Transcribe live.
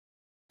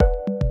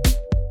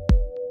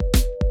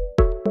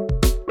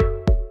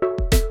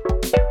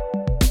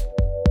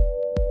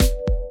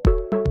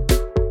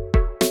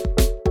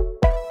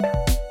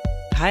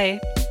Hi.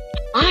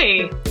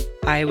 Hi.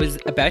 I was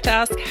about to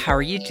ask, how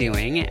are you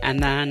doing? And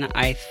then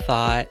I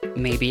thought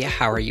maybe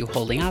how are you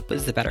holding up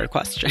is a better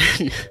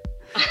question.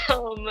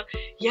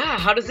 Yeah,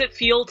 how does it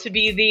feel to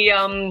be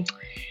the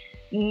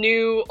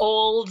new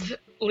old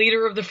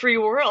leader of the free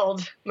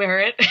world,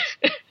 Merritt?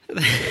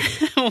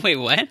 Wait,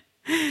 what?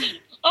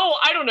 Oh,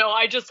 I don't know.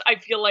 I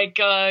feel like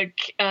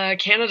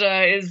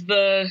Canada is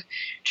the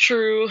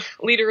true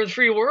leader of the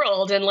free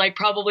world and like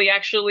probably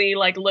actually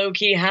like low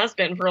key has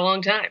been for a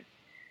long time.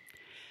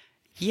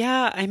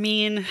 Yeah, I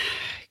mean,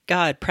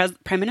 God,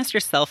 Prime Minister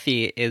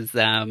Selfie is,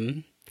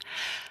 I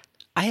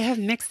have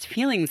mixed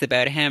feelings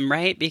about him,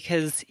 right?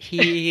 Because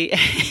he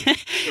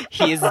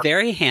he is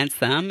very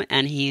handsome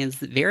and he is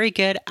very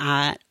good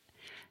at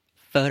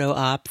photo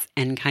ops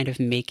and kind of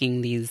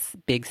making these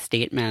big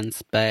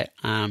statements, but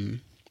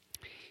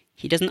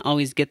he doesn't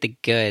always get the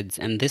goods.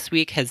 And this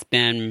week has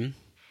been,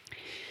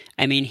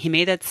 I mean, he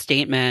made that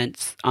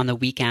statement on the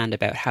weekend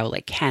about how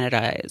like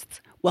Canada is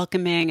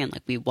welcoming and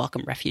like we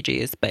welcome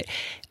refugees. But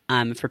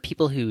for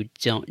people who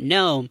don't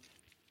know,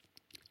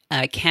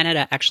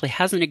 Canada actually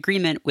has an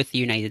agreement with the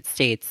United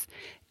States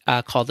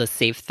called the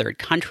Safe Third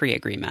Country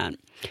Agreement.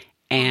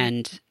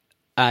 And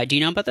do you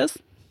know about this?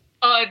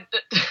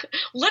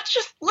 Let's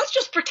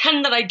just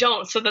pretend that I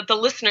don't, so that the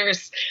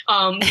listeners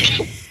can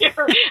hear.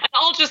 And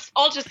I'll just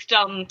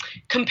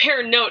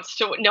compare notes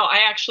to. No,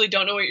 I actually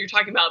don't know what you're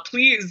talking about.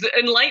 Please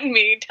enlighten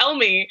me. Tell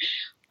me.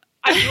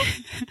 I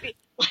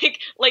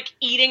like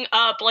eating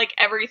up like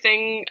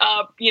everything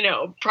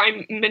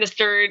Prime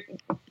Minister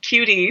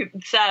Cutie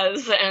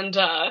says, and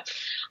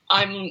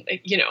I'm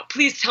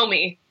please tell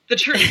me the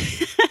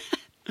truth.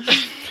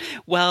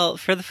 Well,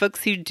 for the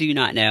folks who do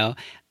not know,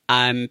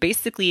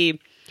 basically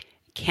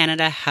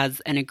Canada has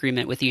an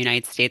agreement with the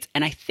United States,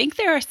 and I think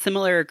there are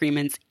similar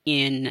agreements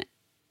in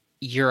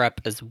Europe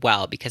as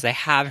well, because I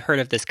have heard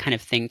of this kind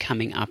of thing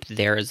coming up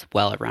there as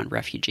well around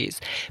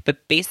refugees.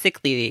 But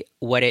basically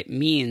what it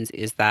means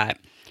is that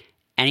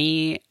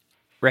any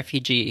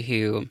refugee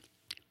who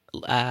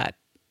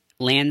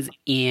lands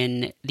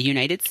in the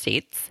United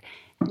States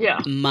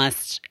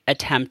must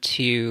attempt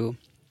to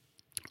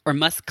or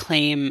must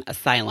claim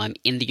asylum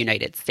in the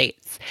United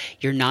States.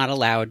 You're not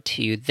allowed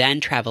to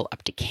then travel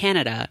up to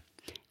Canada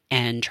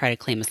and try to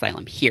claim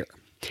asylum here.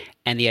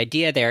 And the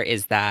idea there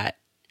is that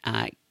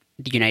the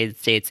United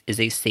States is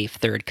a safe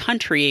third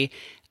country,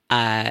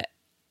 and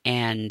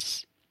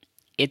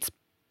it's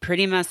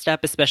pretty messed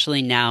up,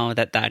 especially now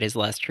that that is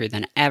less true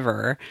than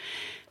ever.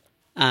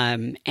 So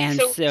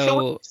what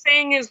you're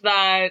saying is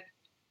that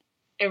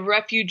a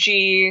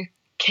refugee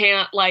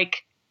can't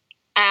like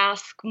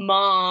ask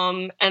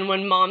mom, and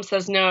when mom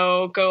says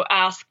no, go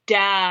ask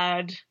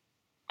dad,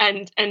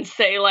 and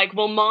say like,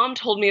 well, mom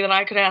told me that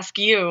I could ask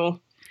you.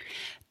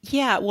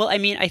 Yeah, well, I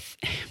mean,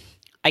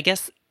 I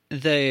guess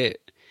the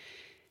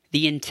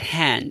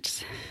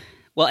intent.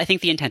 Well, I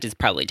think the intent is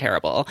probably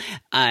terrible.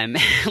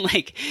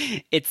 Like,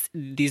 it's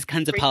these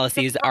kinds of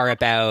policies are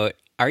about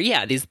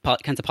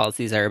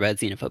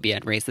xenophobia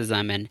and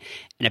racism, and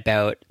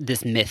about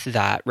this myth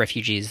that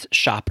refugees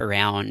shop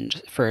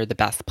around for the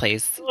best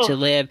place to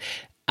live.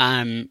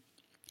 And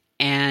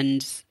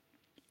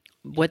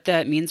what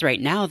that means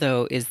right now,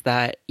 though, is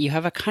that you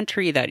have a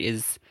country that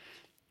is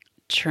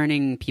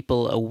turning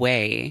people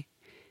away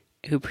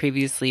who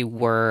previously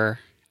were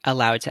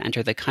allowed to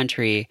enter the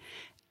country.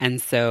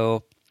 And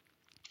so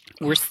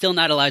we're still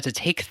not allowed to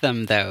take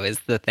them, though, is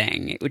the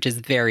thing, which is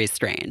very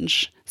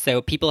strange.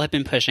 So people have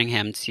been pushing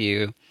him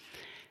to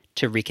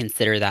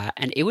reconsider that.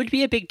 And it would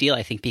be a big deal,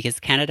 I think, because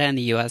Canada and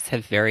the U.S.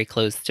 have very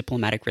close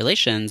diplomatic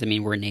relations. I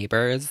mean, we're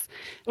neighbors.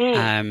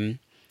 And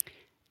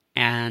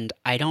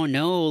I don't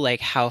know, like,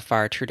 how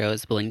far Trudeau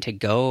is willing to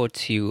go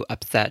to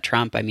upset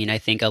Trump. I mean, I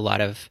think a lot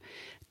of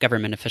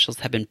government officials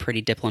have been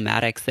pretty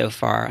diplomatic so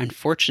far,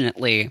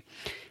 unfortunately.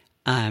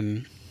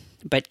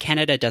 But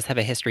Canada does have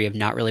a history of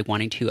not really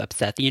wanting to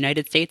upset the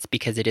United States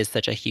because it is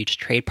such a huge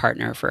trade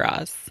partner for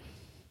us.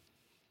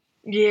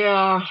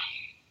 Yeah.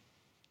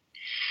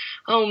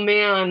 Oh,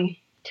 man.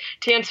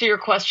 To answer your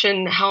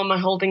question, how am I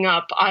holding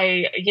up?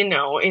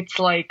 It's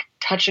like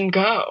touch and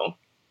go.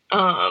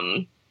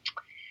 I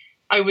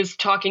was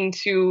talking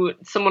to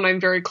someone I'm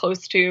very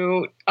close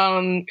to,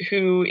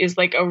 who is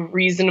like a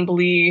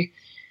reasonably,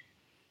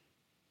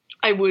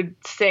 I would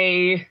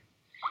say,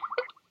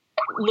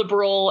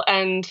 liberal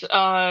and,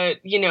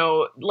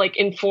 like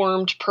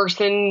informed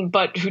person,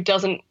 but who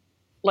doesn't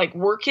like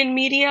work in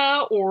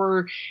media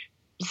or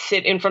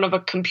sit in front of a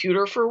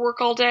computer for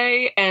work all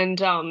day.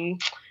 And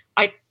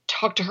I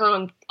talked to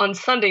her on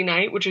Sunday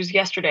night, which was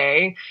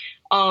yesterday.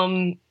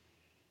 And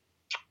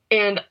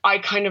I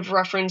kind of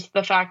referenced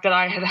the fact that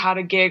I had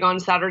a gig on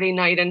Saturday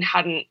night and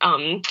hadn't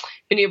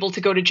been able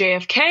to go to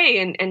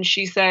JFK. And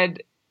she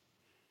said,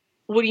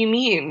 "What do you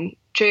mean?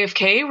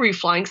 JFK? Were you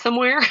flying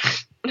somewhere?"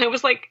 And I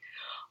was like,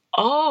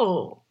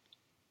 "Oh."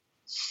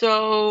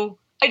 So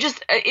I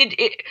just,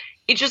 it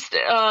just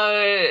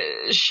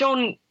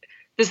shown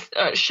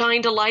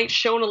shown a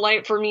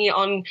light for me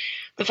on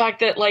the fact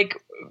that like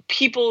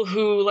people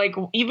who like,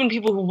 even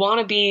people who want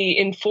to be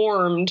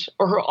informed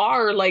or who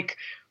are like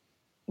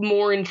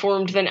more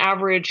informed than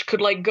average could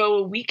like go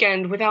a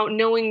weekend without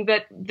knowing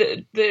that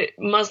the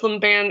Muslim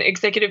ban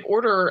executive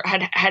order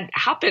had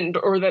happened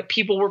or that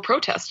people were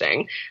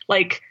protesting.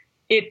 Like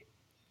it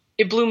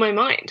blew my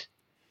mind.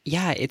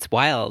 Yeah, it's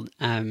wild.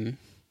 I've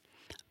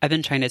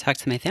been trying to talk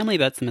to my family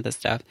about some of this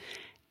stuff,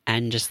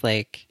 and just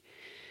like,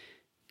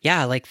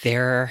 yeah, like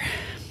they're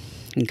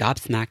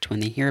gobsmacked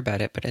when they hear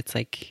about it. But it's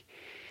like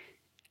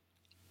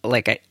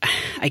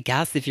I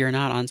guess if you're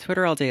not on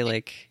Twitter all day,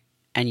 like,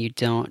 and you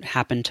don't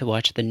happen to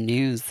watch the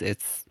news,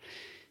 it's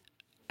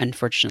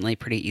unfortunately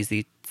pretty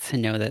easy to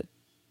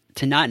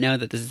not know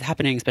that this is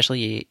happening,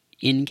 especially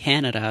in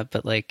Canada.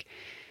 But like,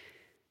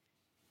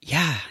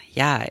 yeah,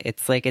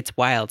 it's like, it's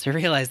wild to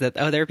realize that,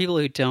 oh, there are people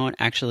who don't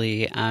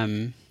actually,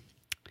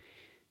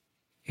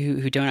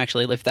 who don't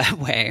actually live that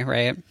way,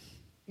 right?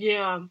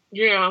 Yeah.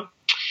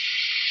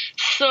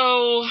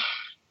 So,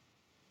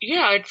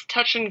 yeah, it's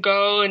touch and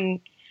go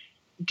and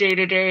day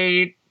to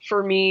day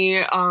for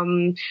me.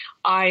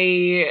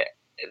 I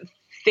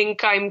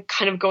think I'm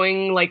kind of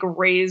going like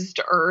raised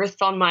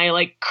earth on my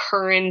like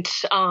current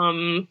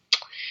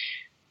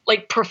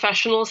like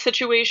professional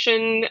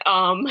situation,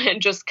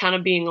 and just kind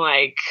of being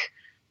like,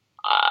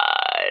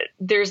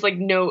 there's like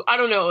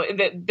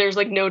there's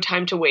like no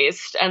time to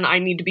waste, and I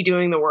need to be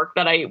doing the work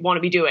that I want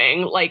to be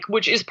doing, like,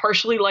 which is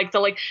partially like the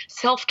like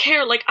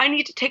self-care. Like, I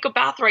need to take a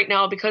bath right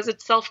now because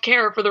it's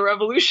self-care for the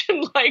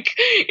revolution. Like,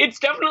 it's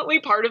definitely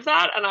part of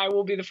that, and I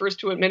will be the first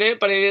to admit it,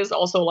 but it is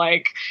also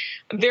like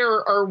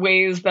there are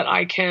ways that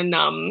I can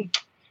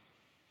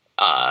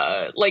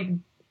like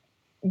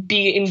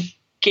be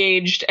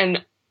engaged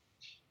and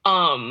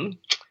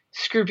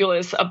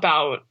scrupulous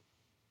about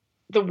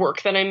the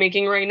work that I'm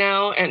making right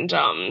now. And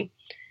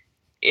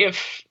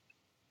if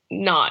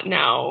not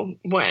now,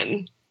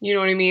 when? You know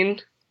what I mean?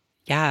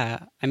 Yeah.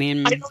 I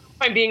mean, I don't know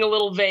if I'm being a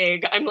little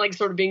vague. I'm like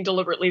sort of being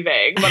deliberately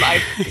vague, but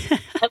I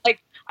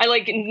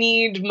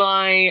need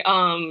my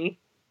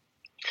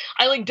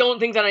I like don't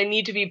think that I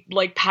need to be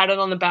like patted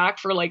on the back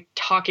for like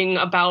talking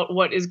about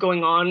what is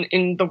going on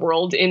in the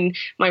world in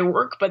my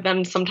work. But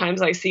then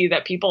sometimes I see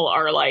that people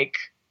are like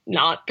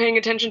not paying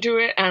attention to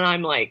it, and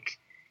I'm like,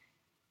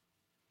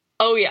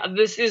 oh yeah,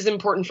 this is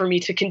important for me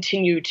to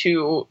continue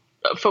to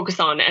focus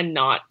on and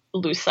not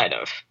lose sight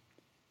of.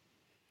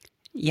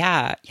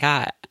 Yeah.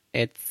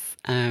 It's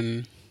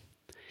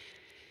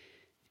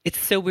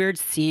so weird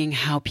seeing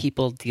how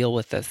people deal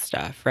with this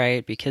stuff,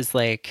 right? Because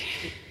like,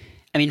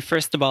 I mean,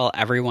 first of all,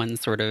 everyone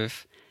sort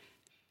of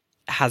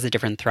has a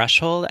different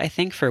threshold, I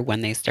think, for when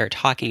they start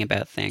talking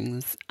about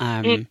things.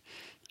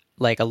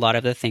 Like a lot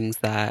of the things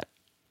that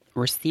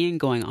we're seeing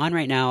going on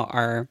right now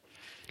are,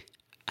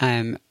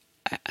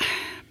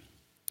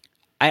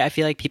 I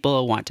feel like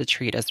people want to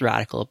treat as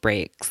radical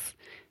breaks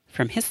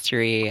from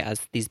history,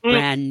 as these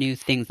brand new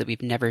things that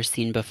we've never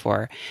seen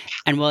before.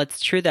 And while it's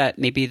true that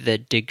maybe the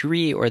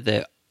degree or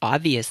the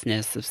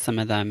obviousness of some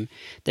of them,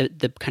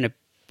 the kind of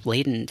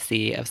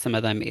blatancy of some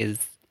of them is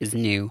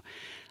new,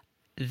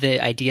 the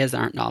ideas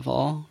aren't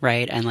novel,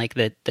 right? And like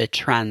the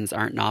trends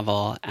aren't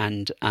novel.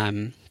 And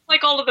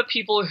like all of the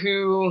people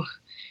who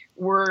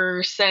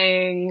were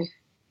saying,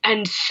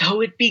 and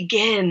so it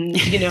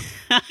begins, you know.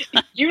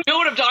 You know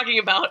what I'm talking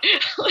about.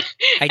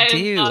 I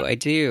do.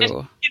 And,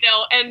 you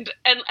know, and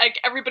like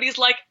everybody's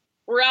like,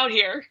 we're out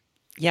here.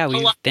 Yeah,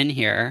 we've been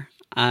here.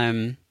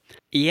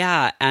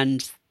 Yeah,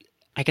 and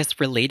I guess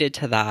related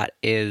to that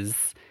is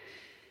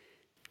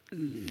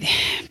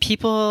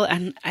people,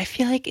 and I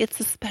feel like it's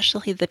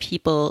especially the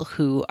people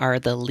who are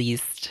the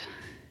least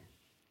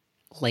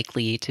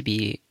likely to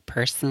be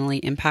personally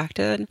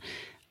impacted.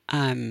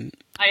 I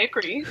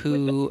agree.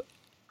 Who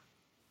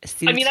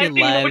seem to I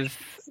love,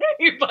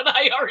 say, but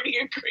I already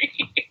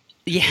agree.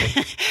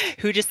 Yeah,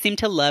 who just seem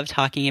to love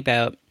talking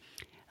about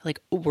like,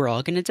 oh, we're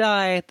all gonna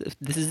die.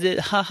 This is it,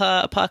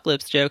 haha,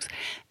 apocalypse jokes.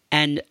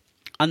 And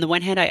on the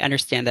one hand, I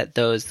understand that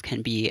those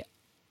can be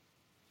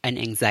an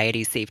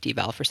anxiety safety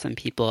valve for some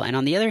people, and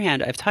on the other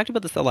hand, I've talked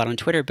about this a lot on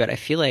Twitter, but I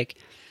feel like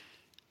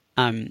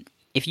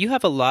if you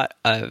have a lot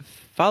of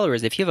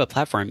followers, if you have a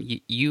platform,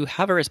 you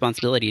have a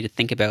responsibility to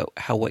think about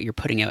how what you're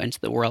putting out into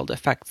the world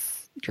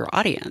affects your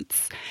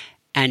audience.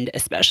 And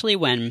especially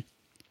when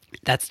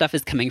that stuff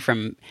is coming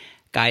from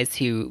guys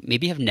who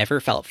maybe have never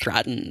felt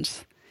threatened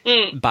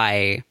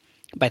by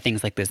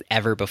things like this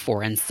ever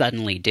before and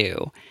suddenly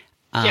do.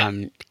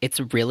 It's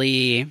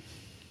really,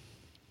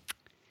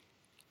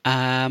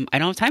 I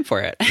don't have time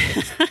for it.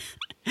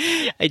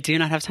 I do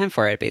not have time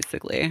for it,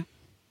 basically.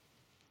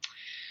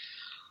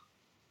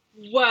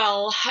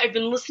 Well, I've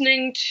been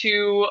listening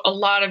to a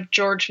lot of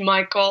George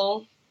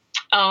Michael.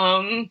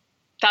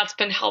 That's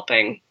been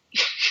helping.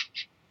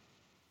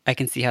 I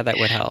can see how that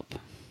would help.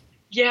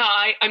 Yeah,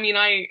 I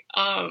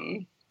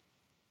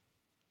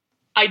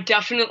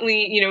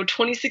definitely,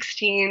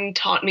 2016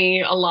 taught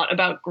me a lot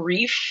about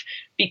grief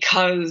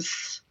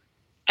because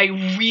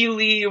I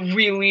really,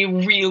 really,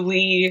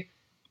 really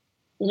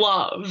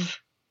love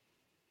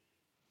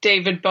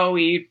David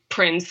Bowie,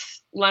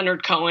 Prince,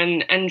 Leonard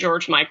Cohen, and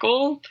George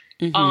Michael.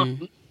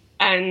 Mm-hmm.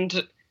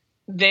 And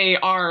they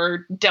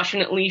are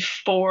definitely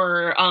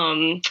four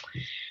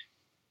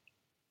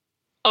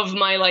of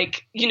my,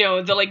 like, you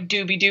know, the like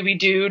doobie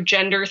doo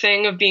gender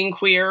thing of being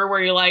queer,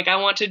 where you're like, I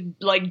want to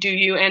like do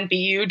you and be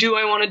you. Do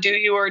I want to do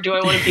you, or do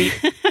I want to be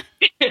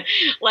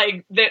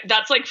like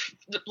that's like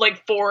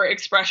four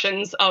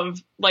expressions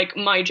of like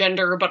my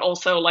gender, but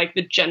also like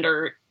the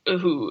gender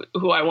who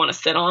I want to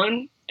sit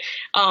on.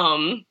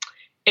 And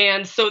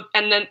so,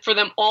 and then for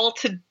them all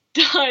to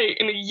die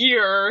in a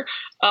year,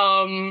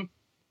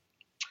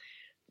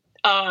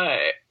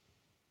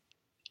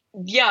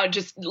 yeah,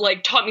 just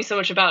like taught me so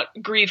much about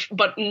grief.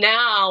 But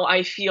now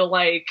I feel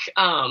like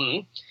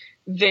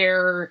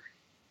they're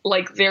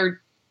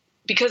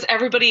because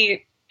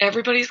everybody's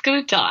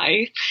gonna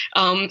die.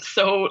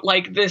 So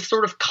like this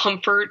sort of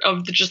comfort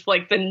of just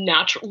like the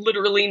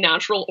literally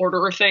natural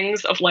order of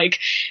things, of like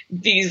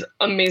these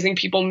amazing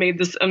people made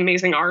this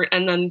amazing art,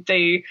 and then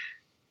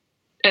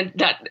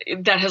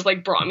that has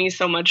like brought me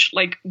so much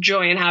like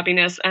joy and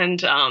happiness,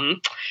 and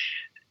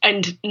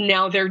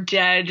now they're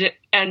dead,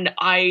 and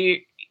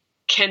I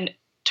can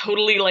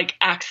totally like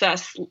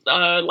access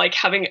like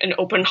having an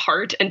open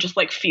heart and just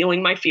like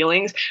feeling my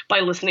feelings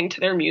by listening to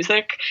their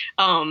music.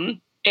 So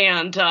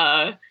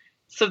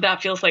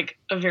that feels like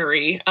a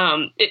very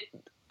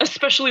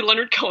especially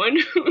Leonard Cohen,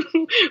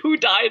 who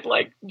died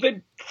like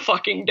the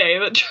fucking day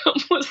that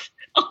Trump was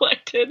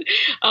elected.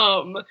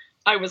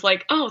 I was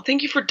like, oh,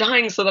 thank you for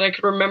dying, so that I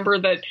could remember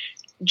that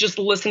just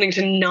listening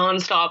to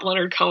nonstop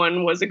Leonard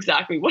Cohen was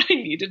exactly what I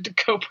needed to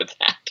cope with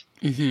that.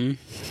 Mm-hmm.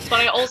 But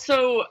I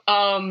also,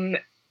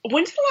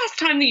 when's the last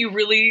time that you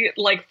really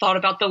like thought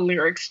about the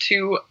lyrics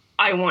to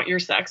 "I Want Your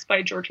Sex"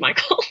 by George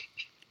Michael?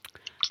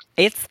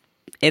 It's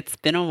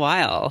been a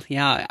while.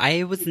 Yeah,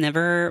 I was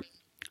never.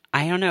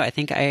 I don't know. I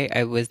think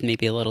I was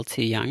maybe a little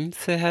too young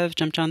to have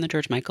jumped on the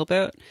George Michael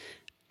boat.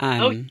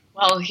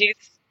 Well, he's,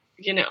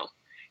 you know,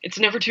 it's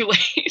never too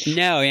late.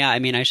 No, yeah. I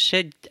mean, I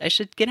should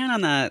get in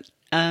on that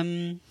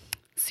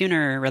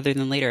sooner rather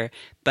than later.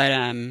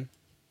 But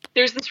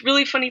there's this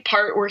really funny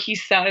part where he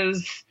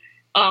says,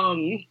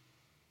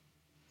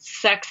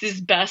 "Sex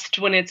is best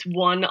when it's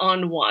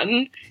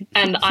one-on-one,"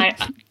 and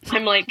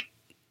I'm like,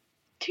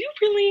 did you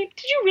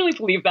really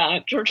believe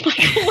that, George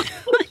Michael?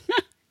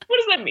 What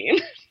does that mean?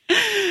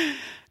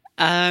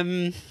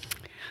 And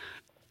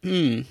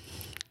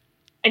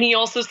he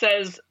also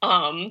says,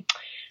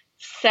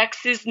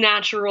 sex is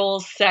natural,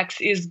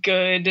 sex is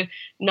good,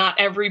 not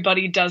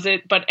everybody does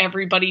it, but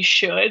everybody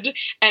should.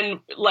 And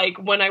like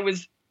when I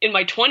was in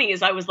my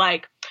 20s, I was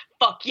like,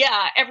 fuck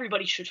yeah,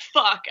 everybody should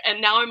fuck.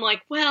 And now I'm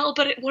like, well,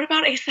 but what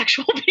about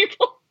asexual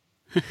people?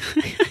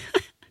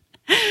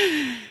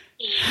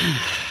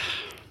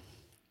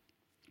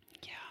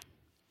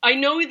 I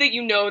know that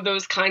you know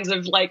those kinds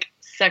of like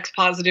sex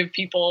positive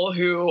people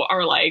who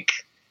are like,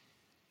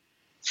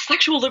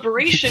 sexual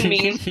liberation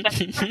means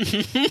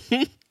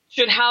that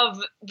should have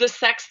the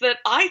sex that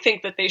I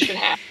think that they should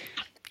have.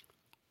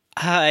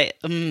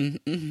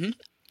 Mm-hmm.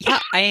 Yeah,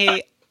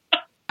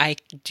 I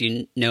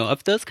do know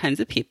of those kinds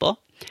of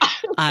people.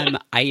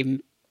 They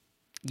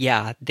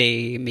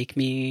make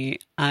me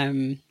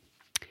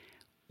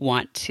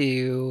want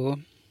to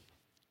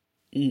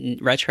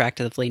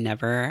retroactively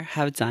never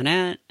have done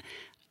it.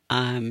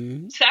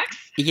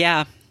 Sex?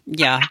 Yeah.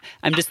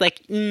 I'm just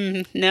like,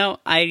 no,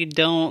 I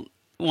don't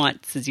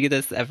want to do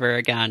this ever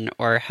again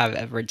or have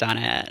ever done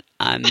it.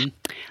 I'm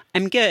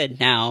good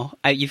now.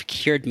 You've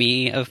cured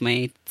me of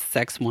my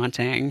sex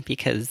wanting,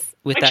 because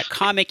with that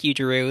comic you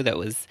drew that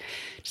was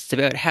just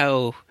about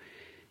how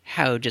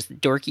just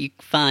dorky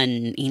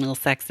fun anal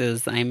sex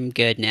is, I'm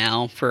good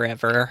now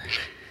forever.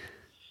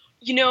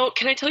 You know,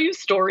 can I tell you a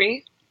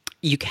story?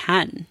 You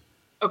can.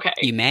 Okay.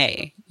 You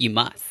may. You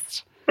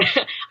must.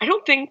 I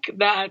don't think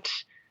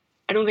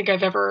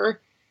I've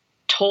ever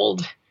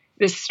told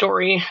this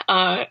story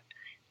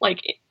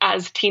like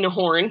as Tina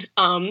Horn.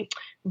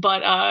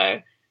 But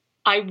I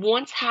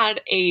once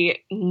had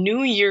a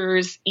New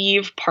Year's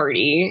Eve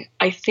party.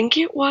 I think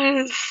it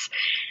was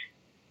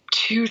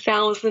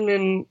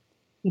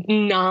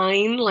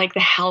 2009, like the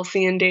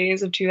halcyon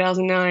days of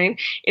 2009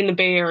 in the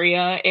Bay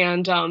Area.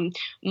 And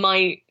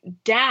my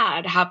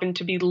dad happened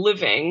to be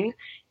living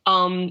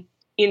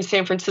in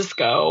San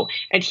Francisco,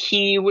 and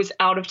he was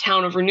out of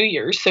town over New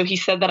Year's, so he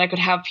said that I could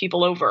have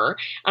people over,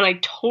 and I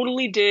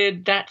totally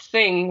did that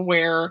thing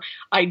where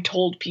I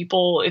told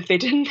people if they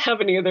didn't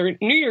have any other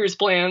New Year's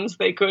plans,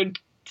 they could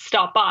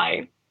stop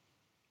by.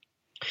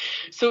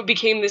 So it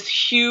became this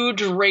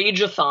huge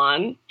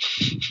rage-a-thon,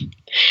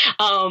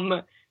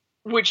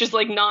 which is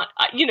like not,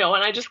 you know,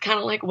 and I just kind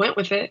of like went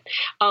with it,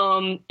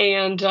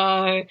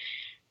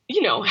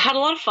 you know, had a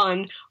lot of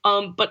fun.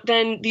 But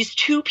then these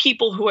two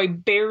people who I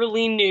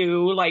barely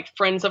knew, like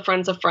friends of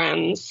friends of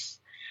friends,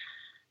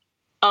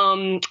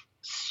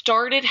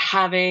 started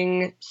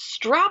having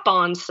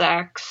strap-on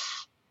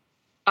sex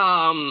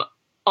on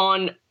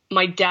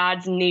my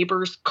dad's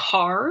neighbor's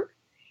car,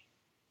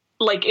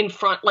 like in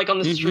front, like on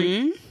the street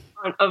in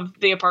front of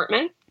the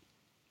apartment.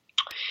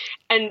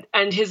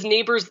 and his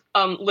neighbors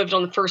lived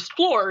on the first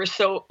floor,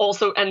 so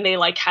also, and they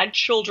like had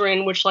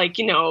children, which like,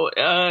 you know,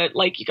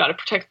 like you got to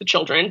protect the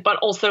children, but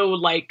also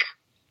like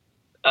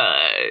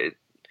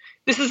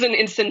this is an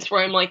instance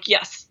where I'm like,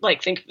 yes,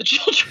 like think of the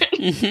children.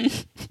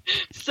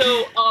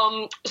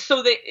 Mm-hmm.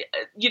 So they,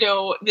 you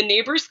know, the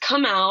neighbors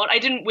come out. I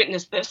didn't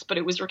witness this, but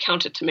it was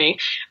recounted to me.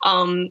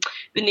 The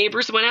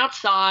neighbors went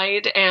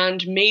outside,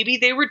 and maybe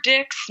they were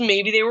dicks,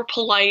 maybe they were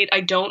polite,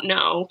 I don't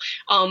know.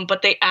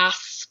 But they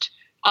asked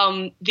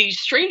these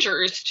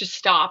strangers to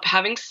stop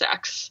having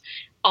sex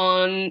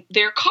on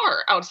their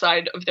car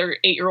outside of their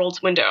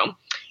 8-year-old's window.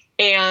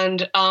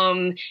 And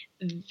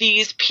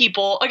these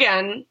people,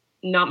 again,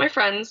 not my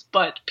friends,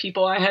 but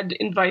people I had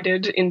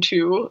invited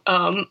into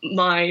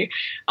my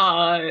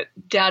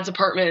dad's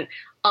apartment,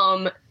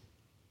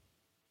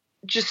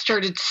 just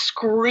started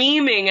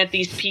screaming at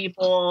these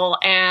people.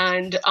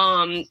 And,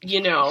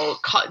 you know,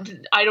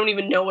 I don't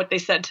even know what they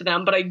said to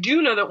them, but I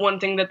do know that one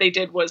thing that they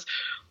did was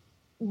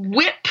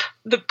whip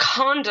the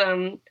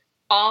condom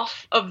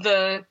off of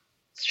the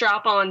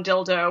strap-on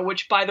dildo,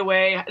 which, by the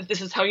way,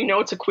 this is how you know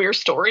it's a queer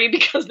story,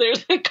 because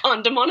there's a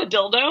condom on a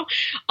dildo.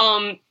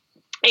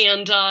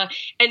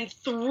 And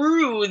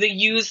threw the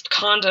used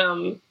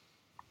condom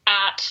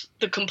at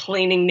the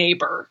complaining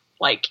neighbor,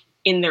 like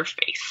in their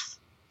face.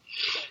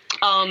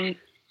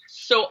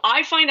 So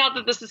I find out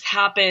that this has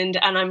happened,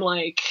 and I'm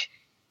like,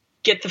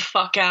 get the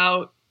fuck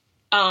out.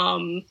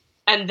 And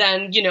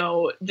then, you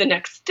know, the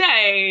next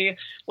day,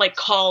 like,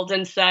 called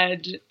and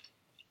said,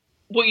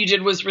 what you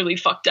did was really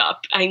fucked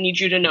up. I need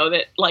you to know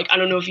that, like, I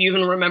don't know if you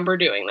even remember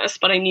doing this,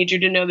 but I need you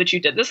to know that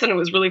you did this, and it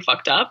was really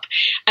fucked up.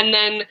 And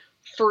then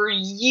for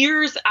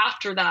years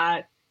after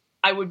that,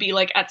 I would be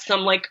like at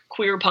some like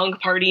queer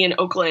punk party in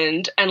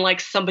Oakland, and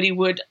like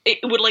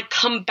it would like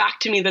come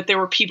back to me that there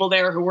were people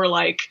there who were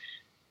like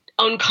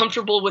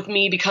uncomfortable with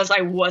me because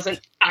I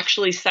wasn't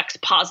actually sex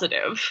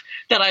positive,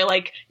 that I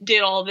like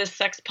did all this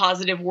sex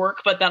positive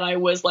work, but that I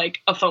was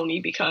like a phony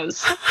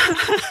because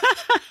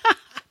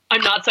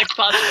I'm not sex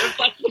positive.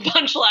 That's the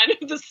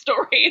punchline of the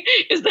story,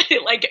 is that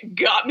it like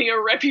got me a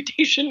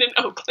reputation in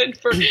Oakland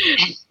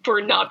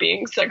for not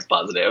being sex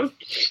positive.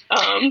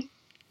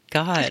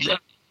 God.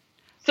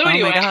 So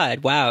anyway, oh my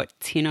God. Wow.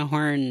 Tina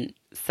Horn,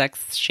 sex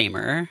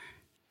shamer.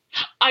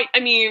 I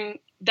mean,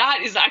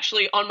 that is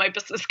actually on my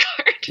business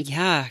card.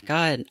 Yeah.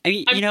 God. I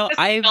mean, you know,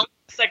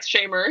 sex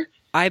shamer.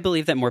 I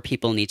believe that more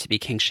people need to be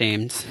kink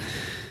shamed.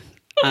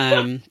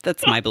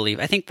 That's my belief.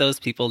 I think those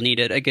people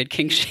needed a good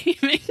kink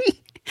shaming.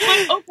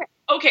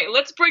 Okay,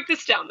 let's break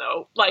this down,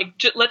 though. Like,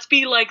 let's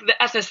be like the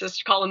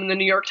ethicist column in the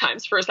New York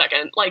Times for a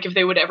second. Like, if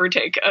they would ever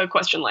take a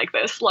question like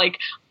this. Like,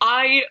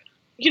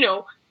 you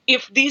know,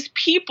 if these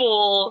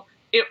people,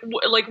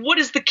 like, what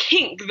is the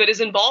kink that is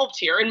involved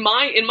here? In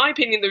my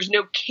opinion, there's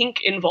no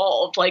kink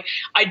involved. Like,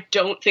 I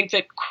don't think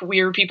that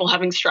queer people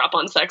having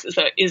strap-on sex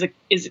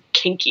is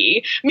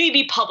kinky.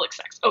 Maybe public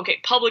sex. Okay,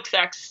 public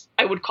sex,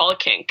 I would call a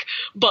kink.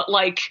 But,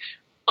 like,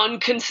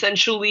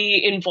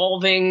 unconsensually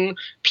involving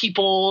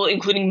people,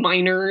 including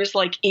minors,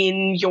 like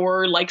in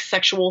your like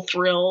sexual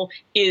thrill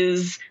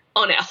is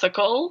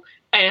unethical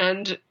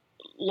and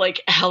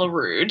like hella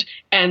rude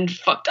and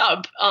fucked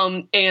up.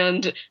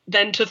 And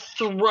then to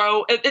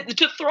throw a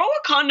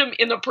condom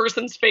in a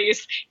person's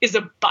face is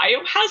a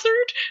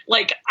biohazard.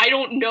 Like, I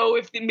don't know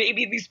if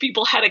maybe these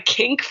people had a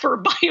kink for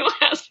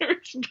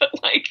biohazards, but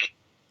like,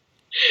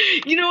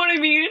 you know what I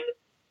mean?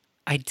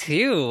 I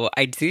do.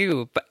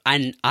 But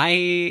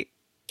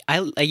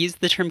I use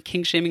the term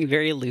kink shaming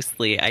very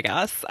loosely, I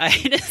guess. I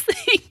just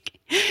think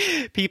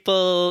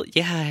people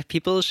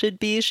should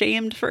be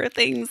shamed for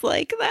things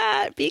like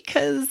that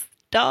because,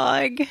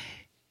 dog,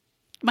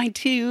 my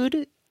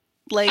dude,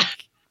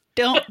 like,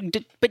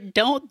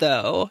 don't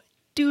though.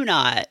 Do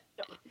not.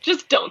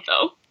 Just don't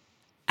though.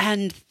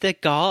 And the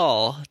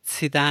gall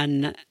to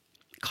then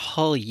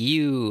call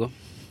you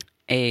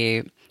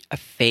a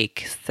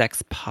fake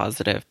sex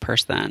positive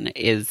person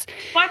is,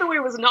 by the way,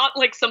 was not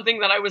like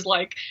something that I was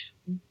like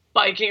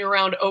biking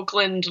around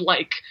Oakland,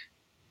 like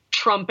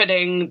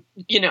trumpeting,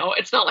 you know,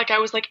 it's not like I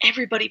was like,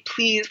 everybody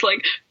please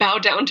like bow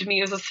down to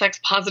me as a sex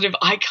positive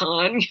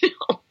icon, you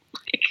know,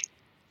 like.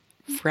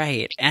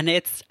 Right. And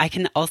I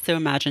can also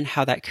imagine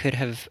how that could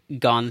have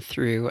gone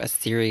through a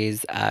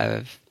series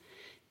of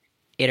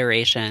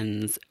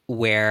iterations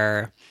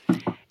where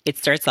it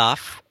starts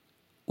off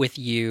with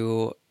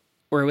you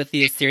or with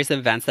the series of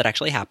events that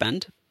actually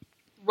happened.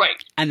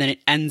 Right. And then it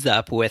ends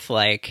up with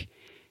like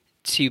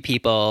two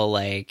people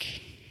like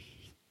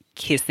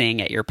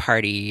kissing at your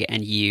party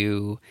and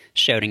you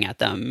shouting at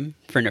them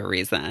for no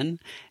reason.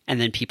 And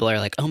then people are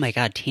like, oh my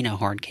God, Tina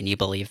Horn, can you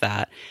believe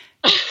that?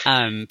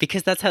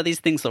 Because that's how these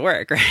things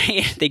work,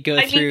 right? They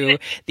go through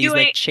these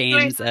like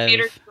chains of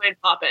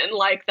poppin',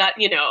 like that,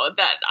 you know,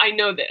 that I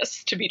know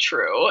this to be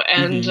true.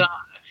 And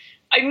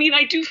I mean,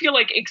 I do feel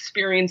like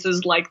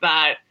experiences like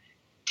that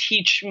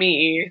teach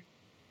me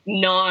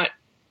not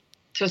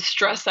to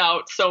stress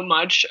out so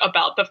much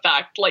about the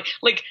fact,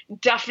 like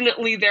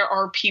definitely there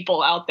are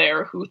people out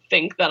there who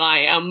think that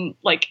I am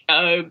like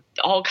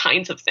all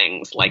kinds of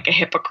things, like a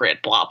hypocrite,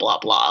 blah blah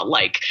blah.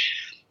 Like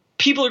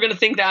people are going to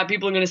think that,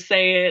 people are going to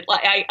say it.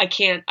 Like I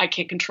can't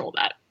control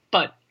that,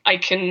 but I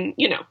can,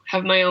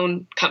 have my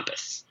own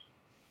compass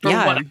for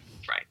what I'm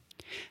right.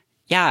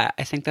 Yeah,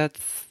 I think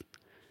that's.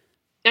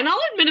 And I'll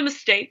admit a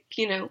mistake,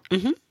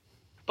 Mm-hmm.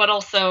 but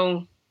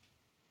also,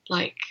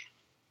 like,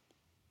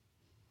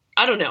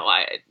 I don't know.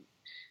 I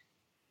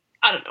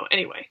don't know.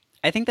 Anyway,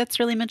 I think that's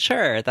really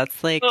mature.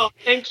 That's like. Oh,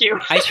 thank you.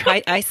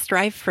 I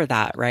strive for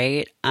that,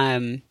 right?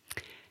 And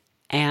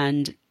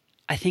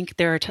I think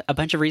there are a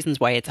bunch of reasons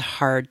why it's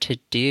hard to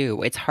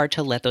do. It's hard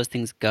to let those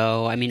things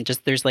go. I mean,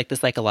 just there's like the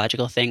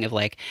psychological thing of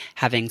like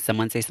having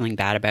someone say something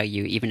bad about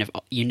you, even if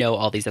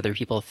all these other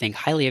people think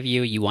highly of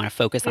you. You want to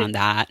focus on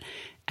that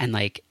and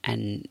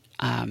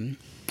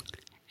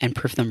and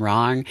prove them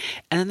wrong.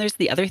 And then there's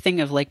the other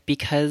thing of like,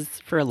 because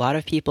for a lot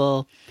of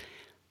people,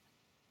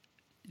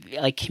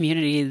 like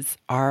communities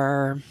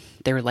are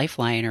their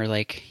lifeline, or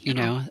like,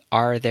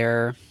 are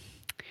the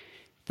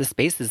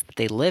spaces that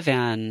they live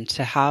in.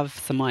 To have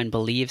someone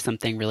believe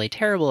something really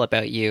terrible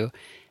about you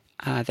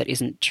that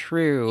isn't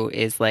true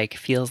is like,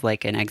 feels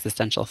like an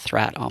existential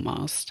threat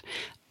almost.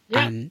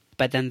 Yeah.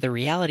 But then the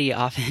reality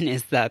often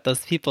is that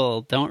those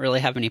people don't really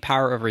have any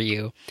power over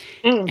you.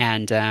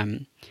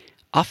 And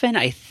often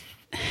I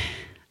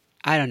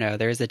don't know,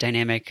 there's a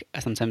dynamic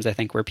sometimes I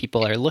think where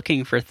people are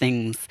looking for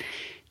things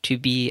to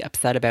be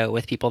upset about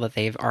with people that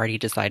they've already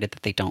decided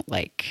that they don't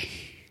like.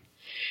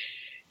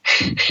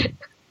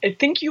 I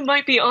think you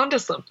might be onto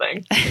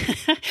something.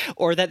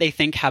 Or that they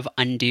think have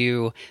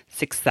undue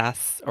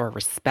success or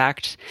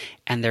respect,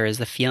 and there is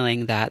a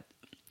feeling that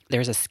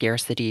there's a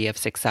scarcity of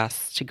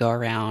success to go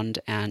around,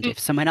 and if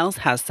someone else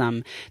has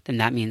some, then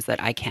that means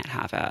that I can't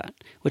have it.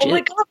 Which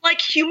my God, like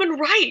human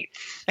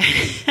rights.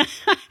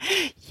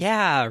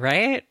 Yeah,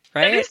 right?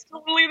 That is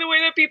totally the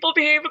way that people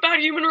behave about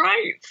human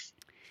rights.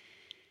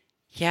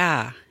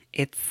 Yeah,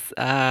 it's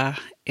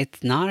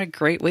not a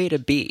great way to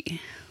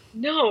be.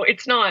 No,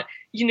 it's not.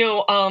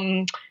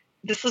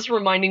 This is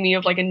reminding me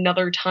of like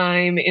another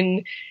time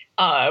in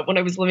when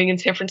I was living in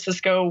San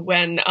Francisco,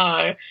 when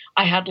I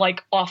had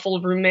like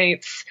awful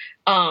roommates,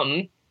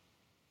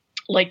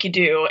 like you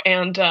do,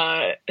 and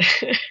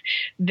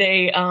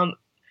they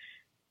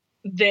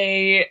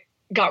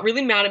got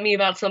really mad at me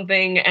about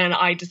something, and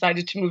I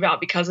decided to move out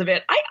because of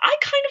it. I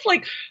kind of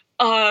like,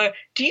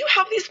 do you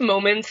have these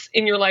moments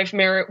in your life,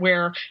 Merritt,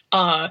 where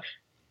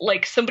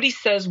like somebody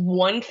says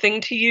one thing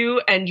to you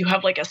and you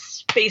have like a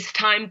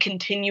space-time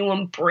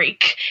continuum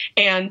break,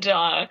 and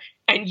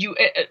you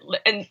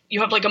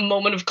have like a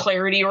moment of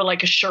clarity or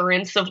like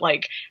assurance of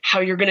like how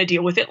you're going to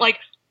deal with it? Like,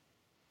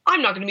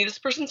 I'm not going to be this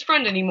person's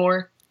friend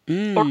anymore.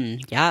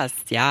 Yes.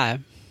 Yeah.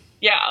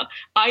 Yeah.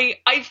 I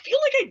feel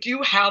like I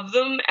do have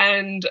them,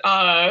 and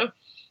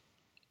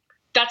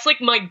that's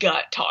like my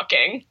gut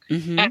talking.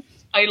 Mm-hmm. And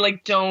I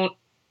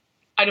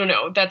don't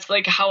know. That's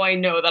like how I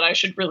know that I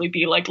should really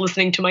be like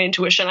listening to my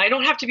intuition. I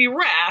don't have to be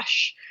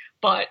rash,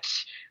 but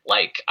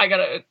like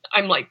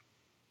I'm like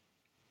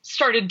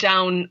started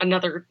down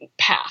another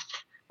path,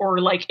 or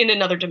like in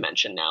another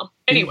dimension now.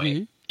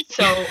 Anyway,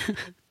 so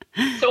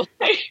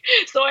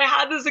I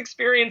had this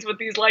experience with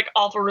these like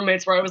awful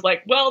roommates where I was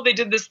like, well, they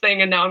did this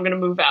thing and now I'm going to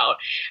move out.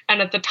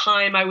 And at the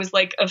time I was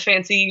like a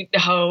fancy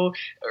hoe,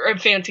 or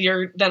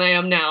fancier than I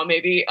am now,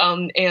 maybe.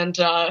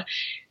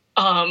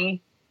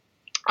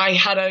 I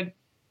had a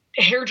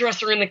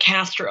hairdresser in the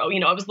Castro.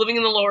 I was living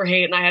in the Lower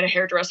Haight, and I had a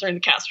hairdresser in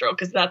the Castro,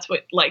 because that's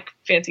what like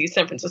fancy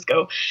San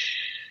Francisco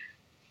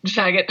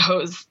faggot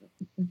hoes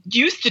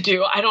used to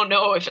do. I don't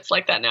know if it's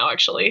like that now,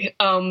 actually.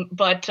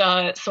 But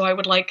so I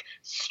would like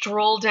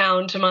stroll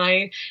down to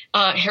my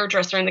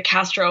hairdresser in the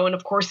Castro, and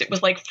of course it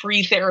was like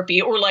free therapy,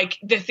 or like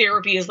the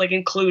therapy is like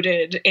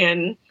included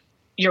in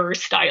your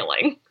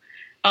styling.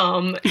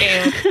 And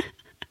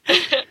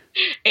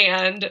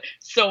and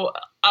so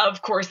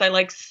of course I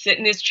like sit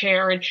in his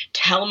chair and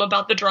tell him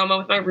about the drama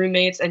with my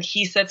roommates, and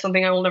he said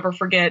something I will never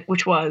forget,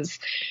 which was,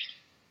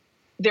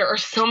 there are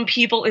some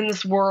people in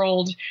this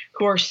world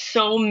who are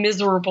so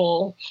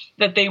miserable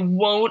that they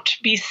won't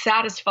be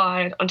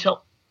satisfied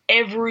until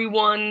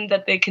everyone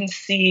that they can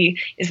see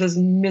is as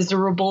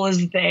miserable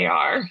as they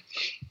are.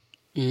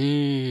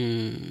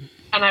 And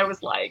I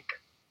was like,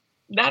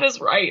 that is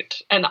right.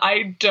 And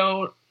I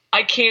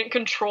can't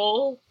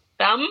control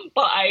them,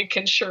 but I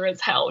can sure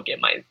as hell get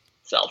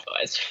myself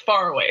as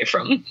far away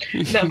from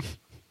them.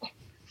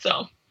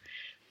 So.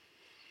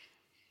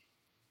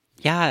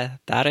 Yeah,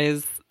 that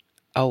is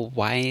a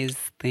wise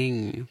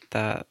thing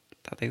that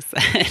they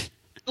said.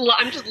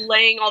 I'm just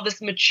laying all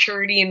this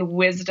maturity and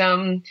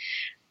wisdom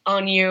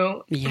on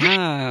you.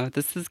 Yeah,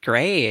 this is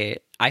great.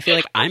 I feel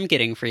like I'm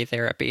getting free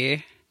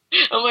therapy.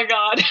 Oh my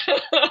God.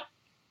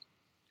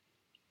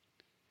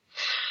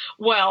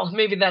 Well,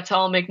 maybe that's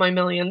how I'll make my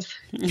millions.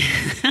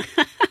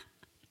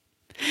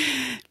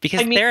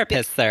 Because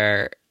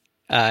therapists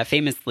are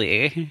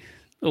famously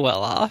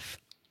well off.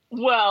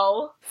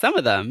 Well, some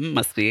of them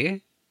must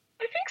be.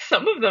 I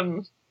some of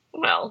them,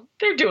 well,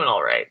 they're doing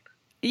all right.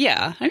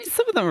 Yeah, I mean,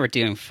 some of them are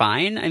doing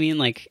fine. I mean,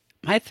 like,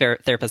 my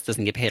therapist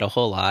doesn't get paid a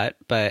whole lot,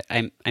 but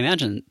I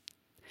imagine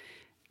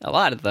a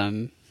lot of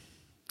them,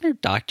 they're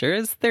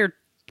doctors. They're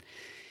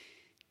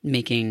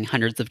making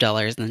hundreds of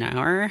dollars an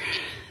hour.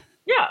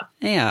 Yeah.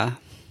 Yeah.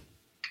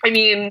 I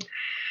mean,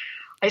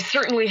 I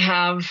certainly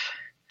have,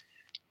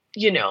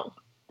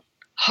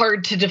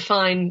 hard to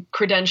define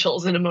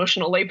credentials in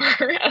emotional labor,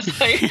 as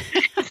I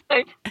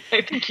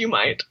think you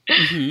might.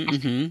 Mm-hmm,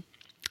 mm-hmm.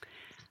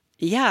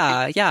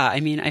 Yeah. I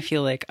mean, I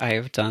feel like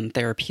I've done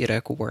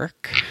therapeutic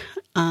work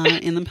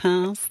in the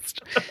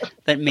past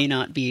that may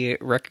not be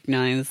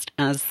recognized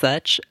as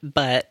such,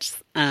 but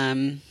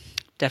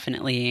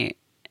definitely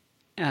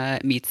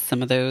meets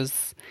some of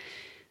those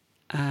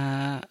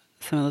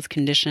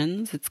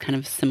conditions. It's kind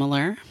of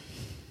similar.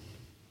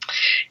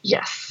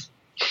 Yes.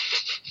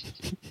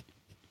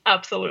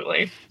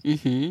 Absolutely.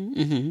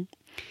 Mm-hmm.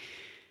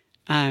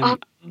 Mm-hmm.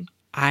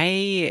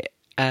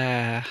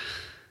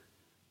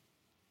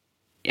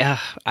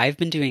 I've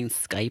been doing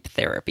Skype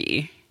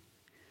therapy.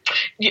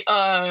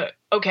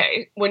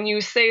 Okay. When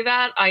you say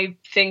that, I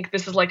think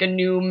this is like a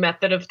new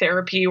method of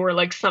therapy where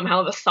like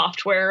somehow the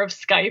software of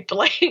Skype,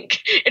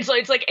 like it's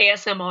like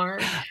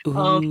ASMR.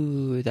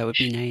 Ooh, that would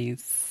be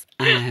nice.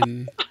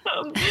 You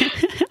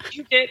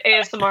get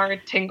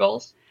ASMR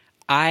tingles?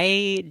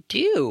 I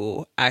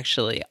do,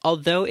 actually.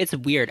 Although it's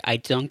weird. I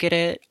don't get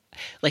it.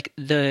 Like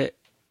the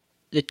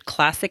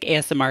classic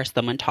ASMR is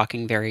someone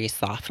talking very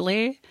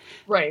softly.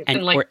 Right.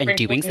 And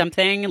doing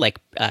something, like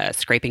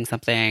scraping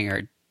something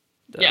or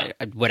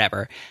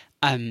whatever.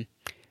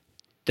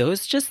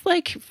 Those just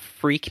like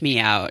freak me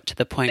out to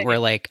the point where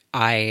like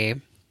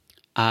I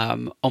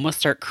almost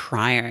start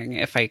crying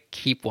if I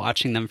keep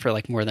watching them for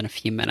like more than a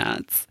few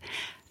minutes.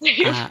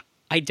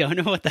 I don't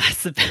know what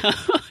that's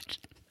about.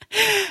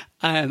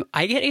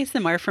 I get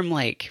ASMR from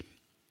like,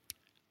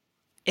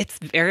 it's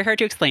very hard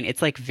to explain.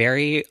 It's like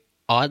very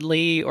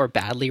oddly or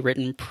badly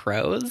written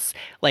prose,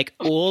 like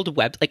old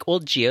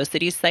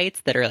GeoCities sites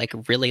that are like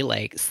really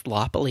like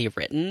sloppily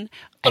written.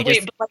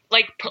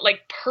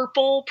 Like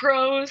purple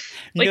prose?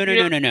 Like,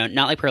 no,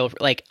 not like purple.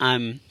 Like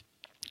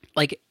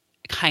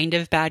kind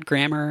of bad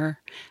grammar.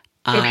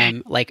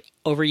 Like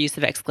overuse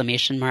of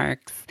exclamation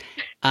marks.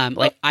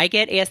 Like I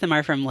get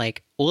ASMR from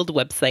like old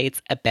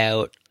websites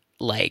about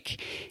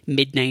like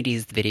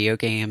mid-90s video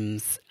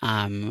games,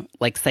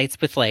 like sites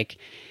with like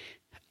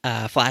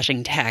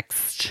flashing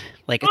text,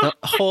 like the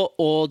whole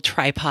old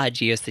tripod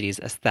GeoCities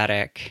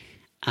aesthetic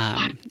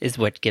is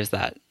what gives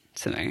that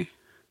to me.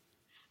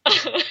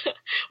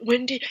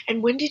 When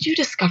did you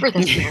discover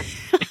this, man?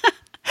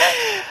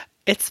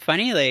 It's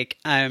funny, like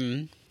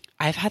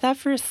I've had that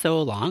for so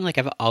long. Like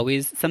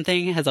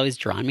something has always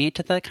drawn me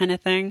to that kind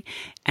of thing.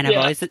 And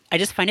I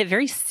just find it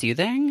very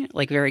soothing,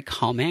 like very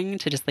calming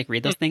to just like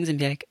read those things and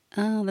be like,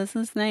 oh, this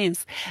is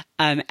nice.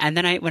 And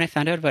then when I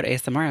found out about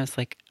ASMR, I was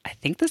like, I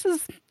think this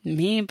is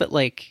me, but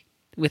like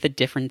with a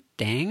different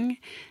thing.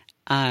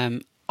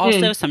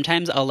 Also,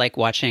 sometimes I'll like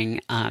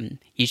watching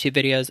YouTube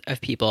videos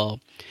of people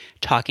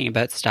talking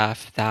about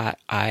stuff that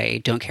I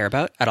don't care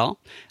about at all.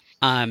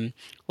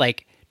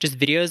 Like just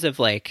videos with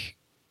like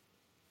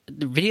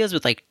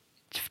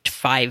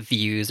 5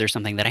 views or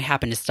something that I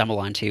happen to stumble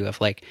onto of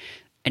like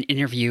an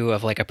interview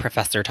of like a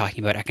professor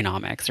talking about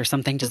economics or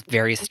something just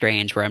very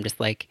strange where I'm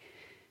just like,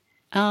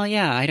 oh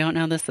yeah, I don't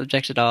know this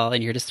subject at all.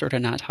 And you're just sort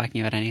of not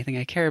talking about anything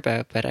I care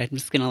about, but I'm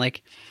just going to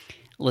like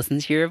listen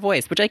to your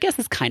voice, which I guess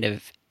is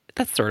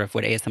that's sort of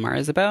what ASMR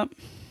is about.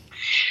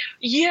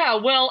 Yeah.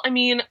 Well, I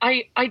mean,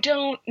 I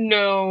don't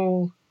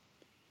know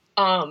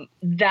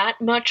that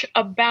much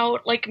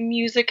about like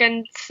music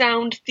and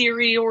sound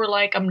theory, or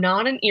like I'm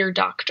not an ear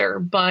doctor,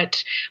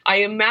 but I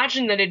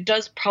imagine that it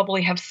does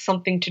probably have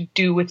something to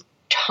do with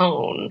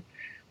tone,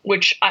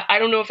 which I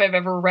don't know if I've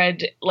ever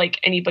read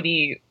like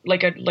anybody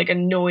like a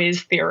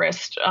noise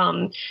theorist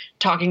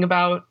talking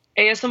about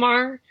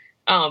ASMR.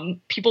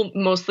 People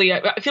mostly,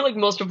 I feel like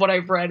most of what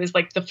I've read is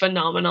like the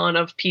phenomenon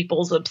of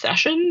people's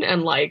obsession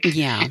and like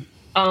the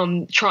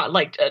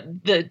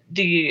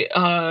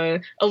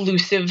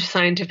elusive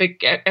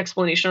scientific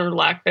explanation or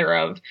lack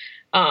thereof.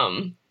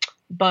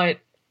 But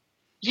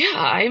yeah,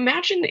 I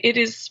imagine it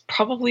is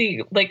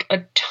probably like a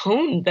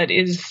tone that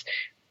is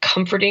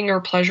comforting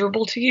or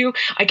pleasurable to you.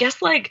 I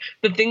guess like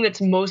the thing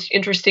that's most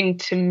interesting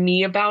to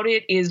me about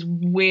it is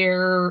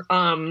where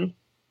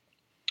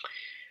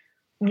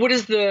what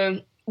is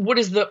the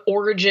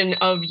origin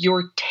of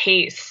your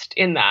taste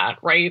in that,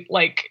 right?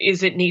 Like,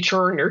 is it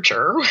nature or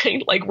nurture,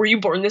 right? Like, were you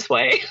born this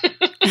way?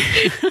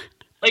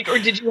 Like, or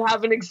did you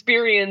have an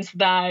experience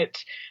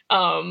that,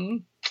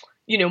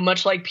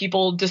 much like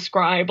people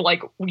describe,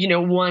 like,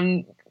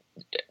 one,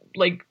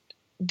 like,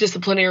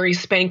 disciplinary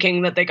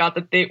spanking that they got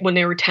when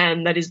they were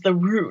 10, that is the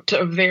root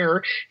of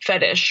their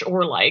fetish,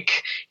 or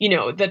like,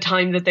 the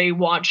time that they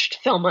watched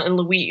Thelma and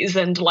Louise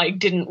and like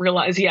didn't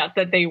realize yet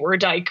that they were a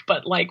dyke,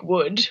 but like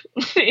would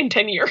in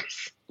 10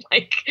 years,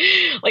 like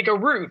a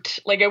root.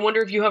 Like, I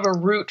wonder if you have a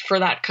root for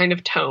that kind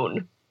of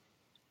tone.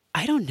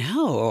 I don't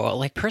know.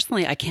 Like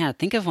personally, I can't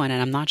think of one,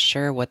 and I'm not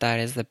sure what that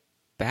is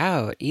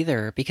about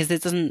either, because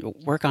it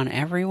doesn't work on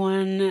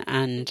everyone,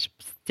 and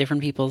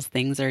different people's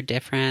things are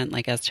different,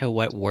 like as to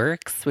what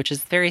works, which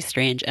is very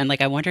strange. And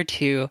like I wonder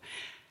too,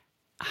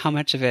 how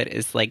much of it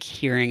is like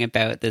hearing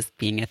about this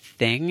being a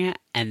thing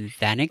and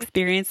then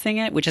experiencing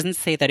it, which doesn't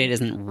say that it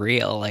isn't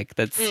real, like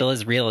that's Mm. still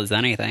as real as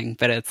anything,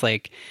 but it's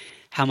like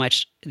how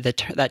much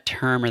that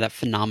term or that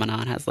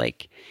phenomenon has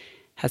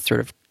sort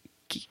of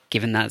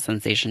given that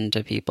sensation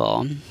to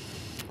people.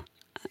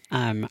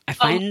 I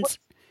find,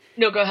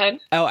 No, go ahead.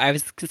 oh, I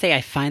was gonna say,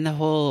 I find the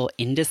whole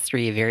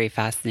industry very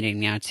fascinating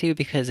now too,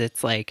 because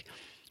it's like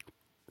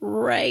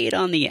right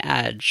on the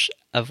edge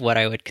of what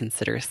I would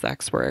consider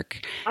sex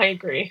work. I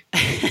agree.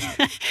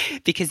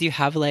 Because you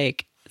have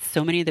like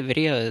so many of the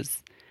videos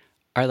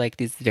are like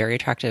these very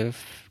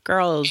attractive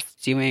girls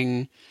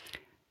doing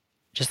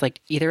just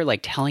like either like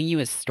telling you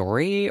a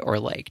story or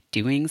like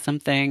doing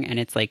something, and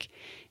it's like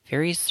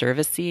very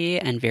servicey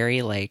and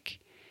very like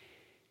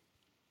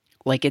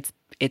it's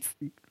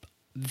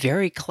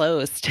very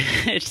close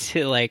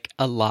to like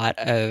a lot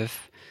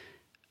of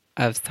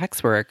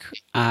sex work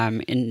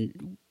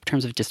in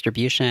terms of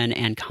distribution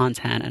and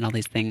content and all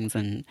these things,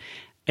 and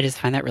I just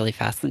find that really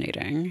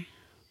fascinating.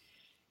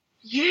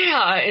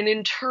 Yeah, and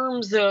in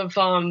terms of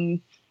I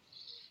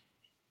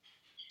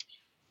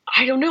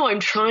don't know, I'm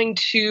trying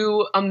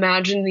to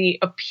imagine the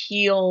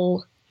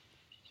appeal.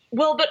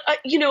 Well, but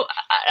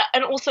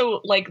and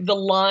also like the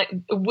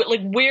line,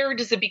 like where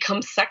does it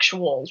become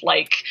sexual?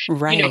 Like,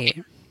 Right.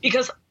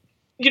 because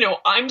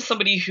I'm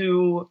somebody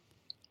who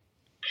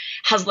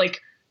has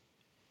like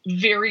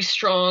very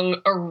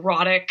strong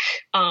erotic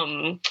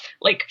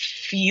like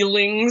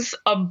feelings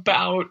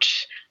about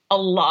a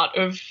lot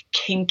of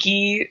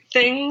kinky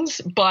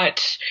things,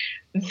 but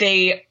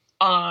they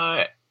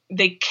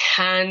they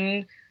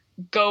can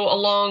go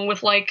along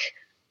with like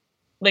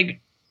like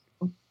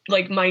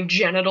my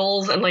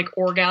genitals and like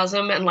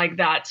orgasm and like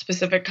that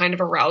specific kind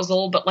of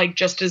arousal, but like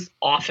just as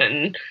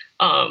often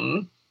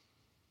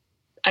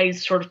I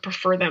sort of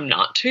prefer them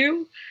not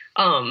to.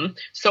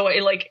 So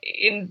like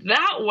in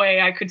that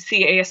way, I could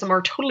see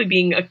ASMR totally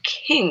being a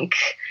kink.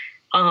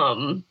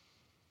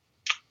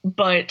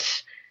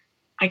 But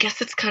I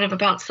guess it's kind of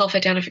about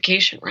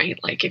self-identification, right?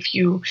 Like if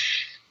you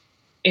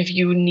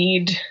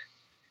need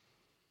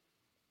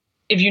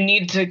to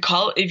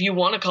if you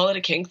want to call it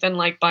a kink, then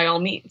like by all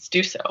means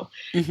do so.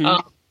 Hmm.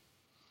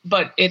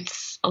 But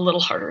it's a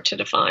little harder to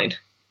define.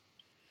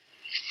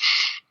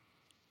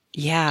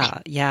 Yeah,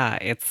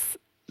 it's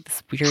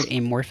this weird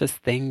amorphous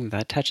thing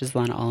that touches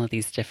on all of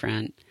these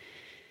different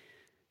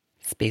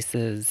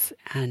spaces,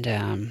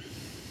 and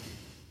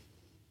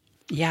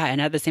yeah,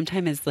 and at the same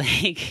time is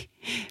like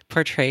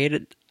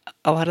portrayed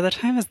a lot of the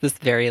time as this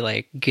very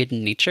like good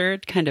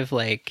natured kind of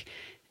like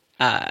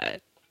uh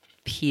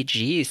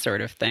PG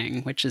sort of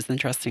thing, which is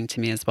interesting to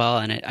me as well.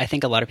 And I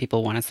think a lot of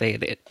people want to say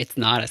that it's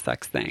not a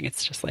sex thing.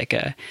 It's just like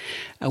a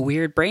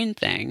weird brain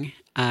thing,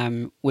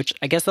 which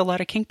I guess a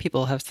lot of kink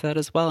people have said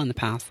as well in the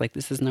past. Like,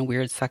 this isn't a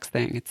weird sex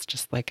thing. It's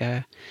just like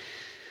a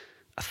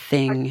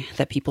thing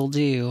that people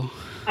do.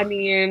 I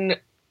mean,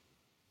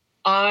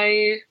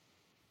 I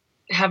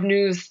have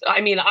news.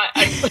 I mean,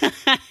 I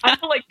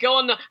will like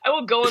I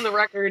will go on the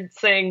record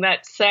saying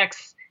that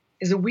sex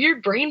is a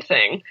weird brain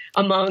thing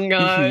among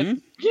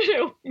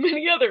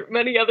many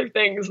other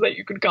things that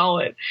you could call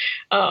it.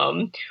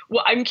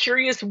 Well, I'm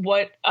curious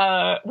what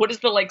is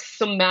the like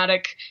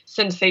somatic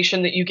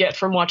sensation that you get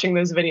from watching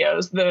those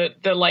videos,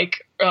 the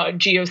like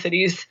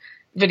GeoCities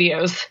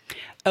videos.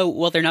 Oh,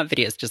 well, they're not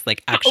videos, just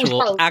like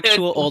actual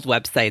old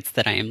websites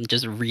that I am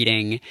just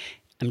reading.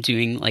 I'm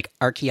doing like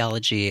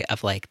archaeology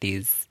of like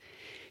these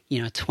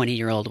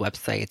 20-year-old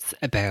websites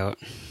about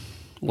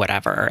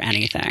whatever,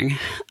 anything.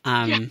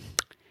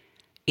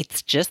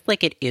 It's just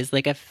like it is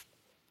like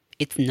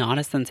it's not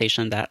a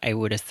sensation that I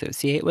would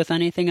associate with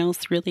anything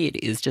else, really.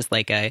 It is just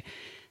like a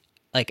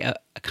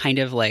kind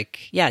of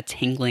like, yeah,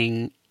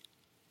 tingling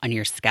on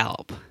your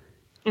scalp.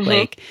 Mm-hmm.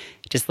 Like,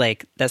 just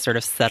like that sort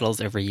of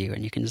settles over you,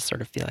 and you can just sort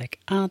of feel like,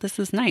 oh, this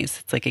is nice.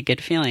 It's like a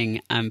good feeling.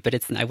 But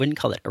I wouldn't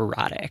call it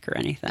erotic or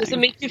anything. Does it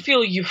make you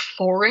feel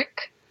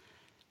euphoric?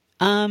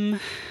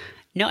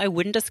 No, I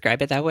wouldn't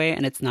describe it that way.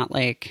 And it's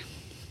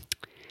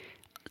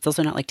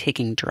also not like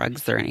taking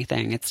drugs or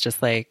anything. It's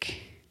just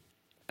like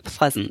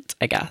pleasant,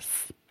 I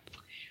guess.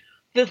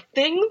 The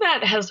thing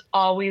that has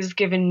always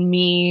given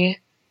me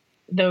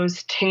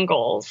those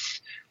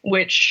tingles,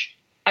 which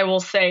I will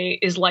say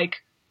is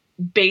like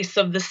base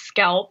of the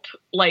scalp,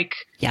 like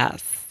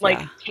yes,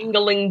 like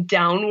tingling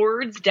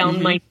downwards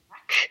down my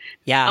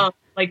neck,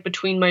 like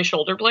between my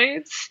shoulder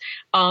blades,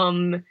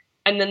 and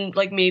then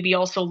like maybe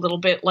also a little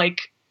bit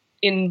like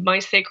in my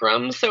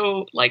sacrum,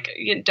 so like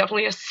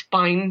definitely a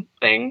spine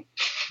thing.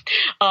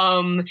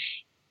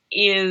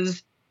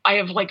 Is I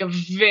have like a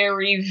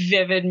very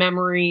vivid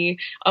memory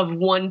of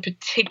one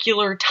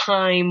particular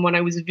time when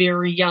I was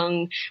very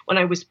young, when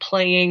I was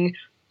playing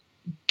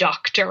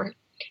doctor,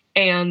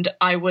 and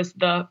I was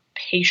the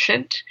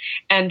patient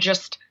and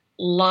just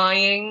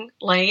laying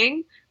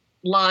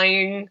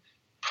lying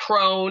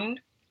prone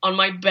on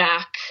my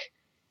back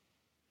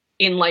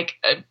in like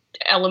a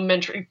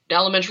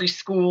elementary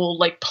school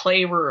like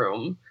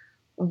playroom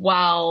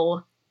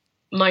while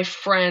my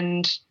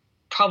friend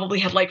probably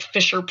had like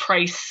Fisher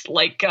Price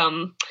like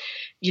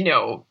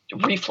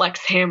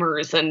reflex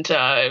hammers and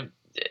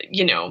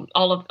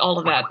all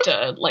of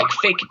that like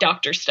fake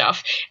doctor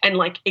stuff, and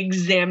like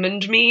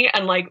examined me.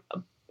 And like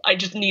I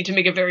just need to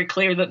make it very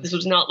clear that this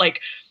was not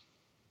like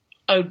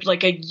a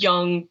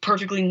young,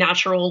 perfectly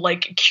natural,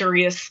 like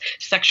curious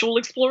sexual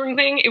exploring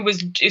thing. It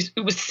was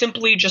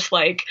simply just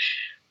like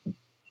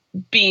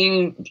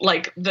being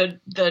like the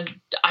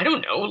I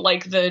don't know,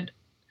 like the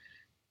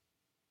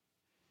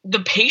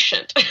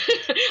patient.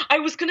 I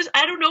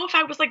don't know if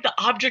I was like the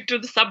object or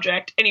the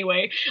subject.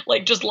 Anyway,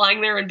 like just lying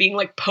there and being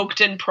like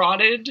poked and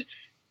prodded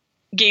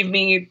gave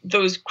me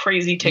those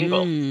crazy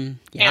tingles.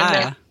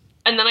 Yeah.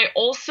 And then I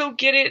also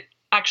get it,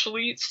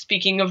 actually,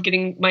 speaking of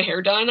getting my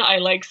hair done, I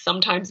like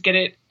sometimes get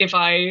it if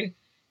I'm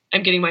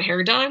getting my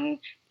hair done.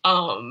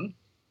 And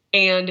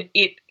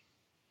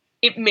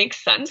it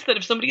makes sense that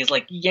if somebody is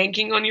like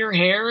yanking on your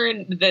hair,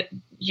 and that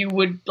you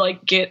would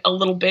like get a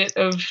little bit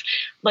of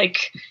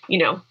like,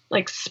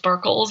 like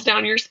sparkles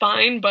down your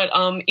spine. But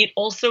it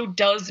also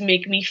does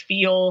make me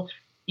feel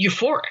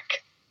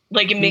euphoric.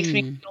 Like it makes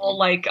me feel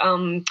like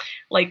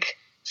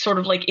sort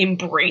of like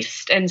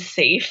embraced and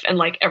safe, and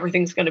like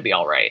everything's going to be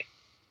all right.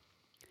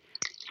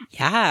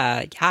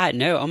 Yeah.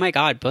 No. Oh my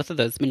God. Both of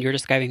those, when you were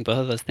describing both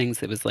of those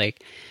things, it was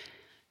like,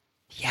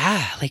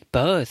 yeah, like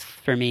both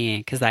for me,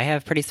 because I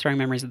have pretty strong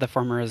memories of the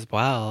former as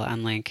well.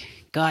 And like,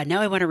 God,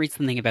 now I want to read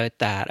something about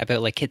that,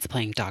 about like kids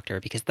playing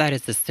doctor, because that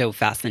is just so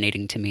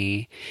fascinating to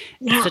me.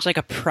 Yeah. It's such like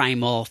a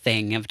primal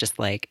thing of just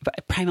like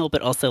primal,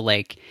 but also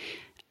like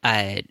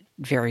a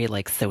very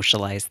like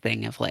socialized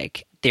thing of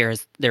like, there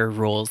are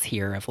roles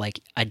here of like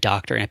a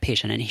doctor and a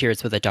patient, and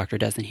here's what the doctor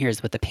does and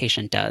here's what the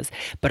patient does.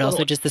 But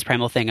also just this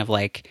primal thing of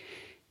like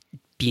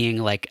being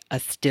like a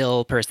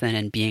still person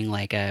and being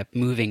like a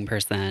moving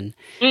person.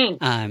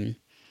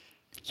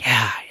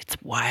 Yeah, it's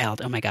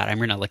wild. Oh my God, I'm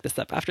going to look this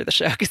up after the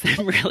show because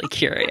I'm really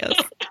curious.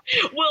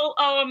 Well,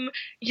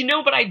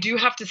 but I do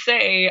have to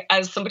say,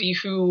 as somebody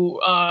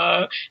who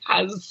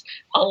has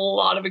a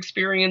lot of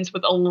experience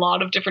with a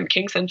lot of different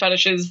kinks and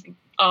fetishes,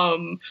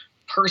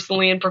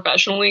 personally and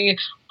professionally,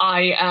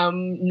 I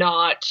am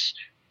not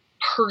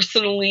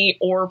personally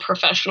or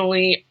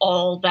professionally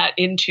all that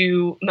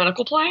into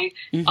medical play.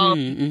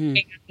 And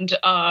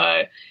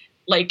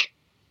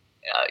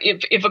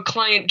if a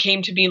client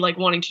came to me like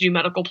wanting to do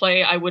medical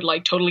play, I would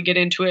like totally get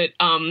into it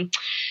for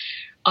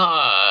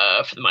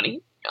the money.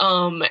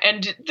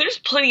 And there's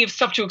plenty of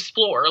stuff to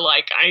explore.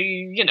 Like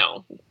I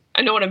know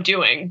what I'm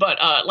doing, but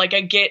like I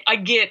get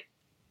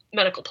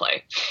medical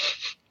play.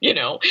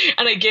 And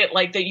I get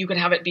like that you could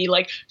have it be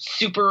like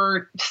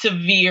super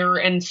severe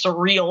and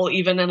surreal,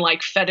 even, and like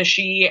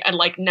fetishy and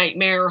like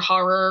nightmare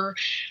horror,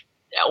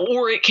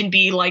 or it can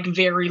be like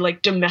very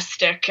like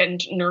domestic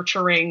and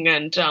nurturing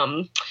and,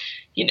 or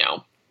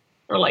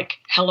like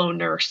Hello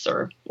Nurse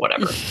or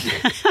whatever.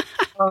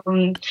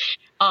 And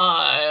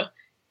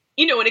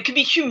it can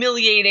be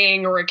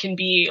humiliating, or it can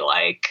be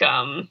like,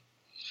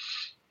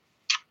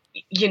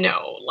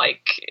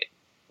 like,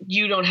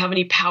 you don't have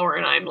any power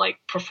and I'm like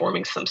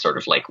performing some sort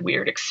of like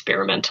weird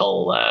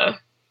experimental,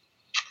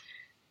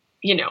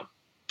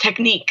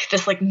 technique,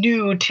 this like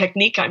new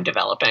technique I'm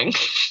developing.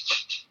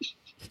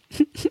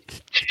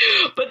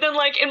 But then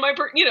like in my,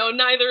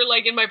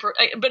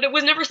 but it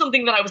was never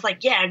something that I was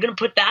like, yeah, I'm going to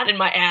put that in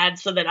my ad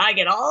so that I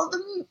get all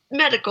the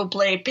medical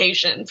play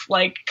patients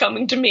like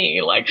coming to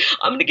me. Like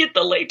I'm going to get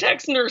the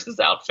latex nurse's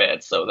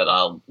outfit so that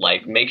I'll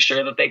like make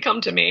sure that they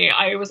come to me.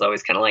 I was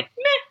always kind of like,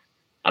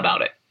 meh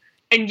about it.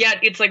 And yet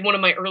it's like one of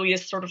my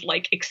earliest sort of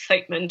like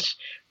excitement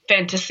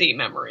fantasy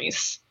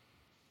memories.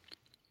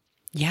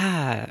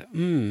 Yeah.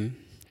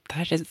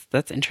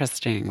 That's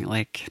interesting.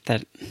 Like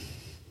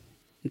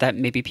that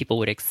maybe people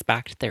would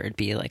expect there would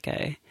be like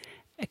a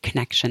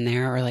connection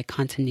there or like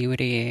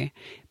continuity,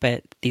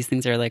 but these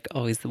things are like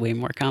always way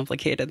more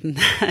complicated than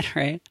that,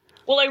 right?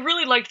 Well, I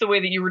really liked the way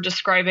that you were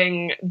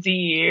describing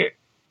the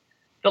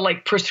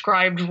like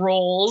prescribed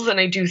roles, and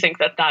I do think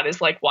that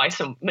is like why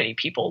so many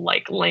people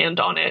like land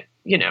on it,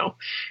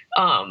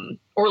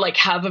 or like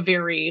have a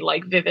very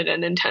like vivid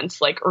and intense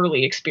like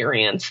early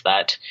experience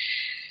that,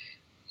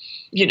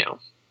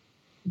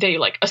 they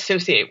like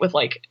associate with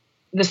like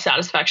the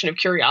satisfaction of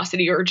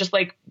curiosity, or just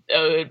like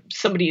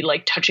somebody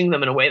like touching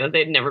them in a way that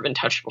they'd never been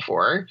touched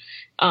before,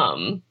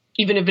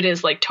 even if it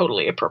is like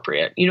totally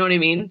appropriate. You know what I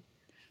mean?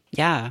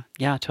 Yeah,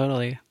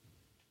 totally.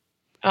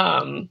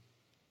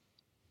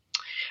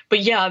 But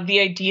yeah,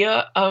 the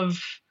idea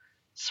of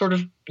sort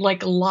of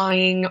like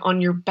lying on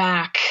your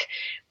back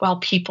while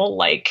people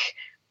like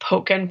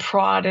poke and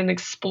prod and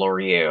explore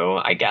you,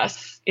 I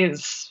guess,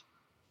 is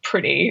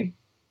pretty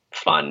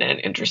fun and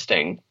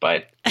interesting.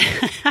 But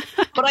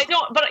But I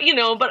don't, but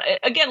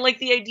again, like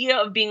the idea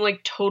of being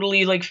like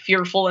totally like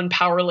fearful and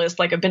powerless,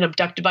 like I've been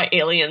abducted by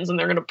aliens and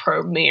they're going to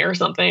probe me or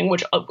something,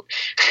 which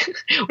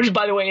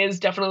by the way is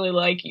definitely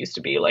like used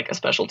to be like a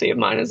specialty of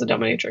mine as a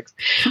dominatrix.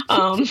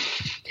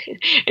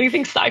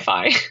 Anything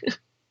sci-fi.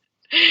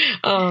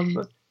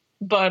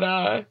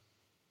 But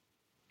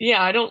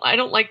yeah, I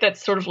don't like that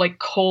sort of like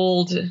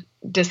cold,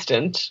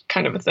 distant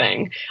kind of a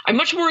thing. I'm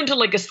much more into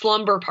like a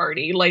slumber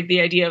party, like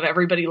the idea of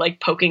everybody like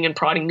poking and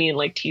prodding me and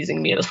like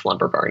teasing me at a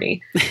slumber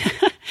party.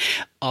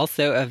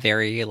 Also a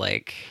very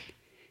like,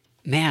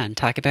 man,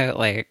 talk about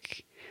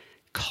like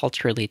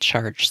culturally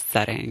charged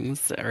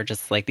settings, or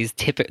just like these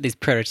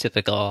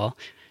prototypical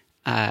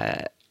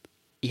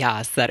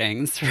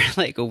settings for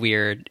like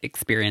weird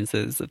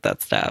experiences of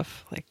that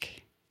stuff.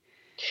 Like,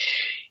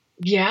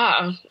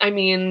 yeah, I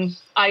mean,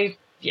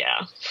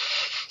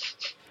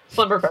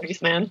 slumber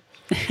parties, man.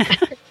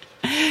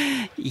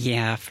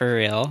 Yeah, for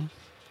real.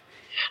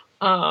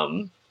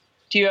 Do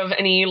you have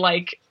any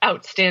like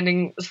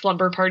outstanding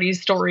slumber party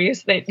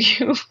stories that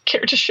you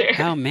care to share?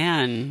 Oh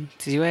man,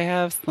 do I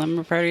have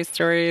slumber party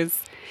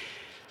stories?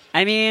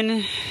 I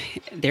mean,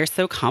 they're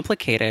so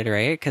complicated,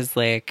 right? Because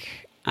like,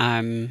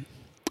 I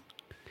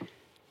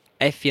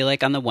feel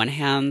like on the one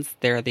hand,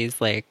 there are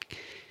these like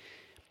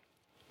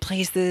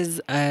places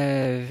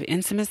of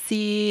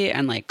intimacy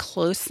and like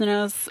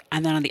closeness,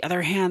 and then on the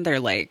other hand, they're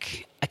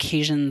like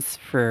occasions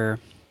for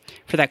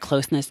that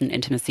closeness and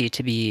intimacy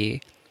to be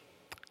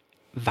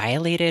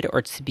violated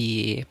or to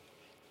be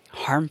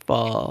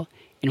harmful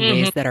in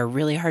ways that are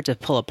really hard to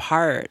pull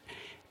apart.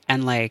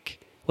 And like,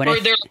 they're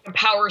like a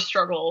power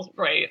struggle,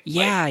 right?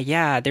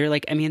 Yeah. They're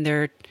like, I mean,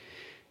 they're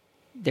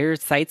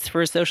sites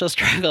for social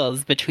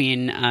struggles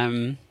between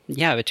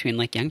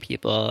like young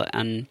people.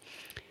 And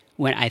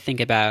when I think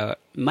about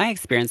my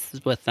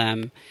experiences with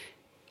them,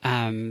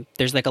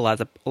 there's like a lot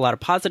of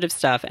positive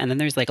stuff, and then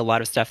there's like a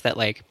lot of stuff that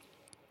like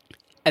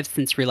I've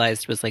since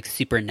realized was like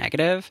super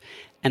negative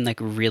and like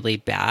really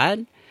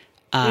bad,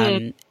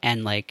 and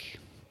like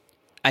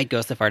I'd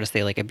go so far to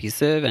say like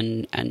abusive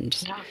and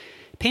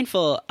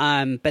painful.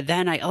 But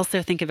then I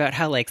also think about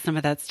how like some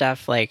of that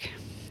stuff like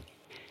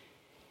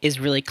is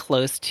really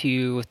close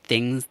to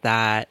things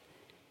that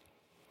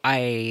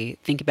I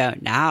think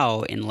about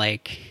now in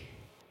like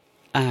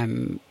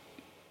an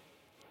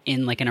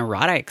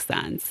erotic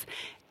sense.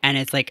 And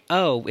it's like,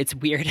 oh, it's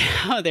weird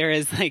how there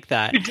is like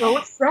that. You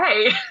don't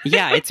say.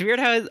 Yeah, it's weird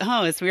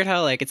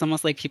how like it's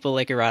almost like people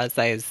like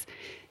eroticize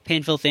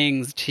painful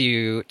things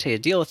to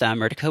deal with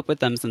them or to cope with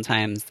them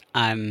sometimes.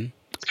 But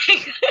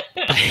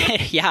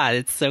yeah,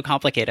 it's so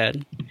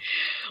complicated.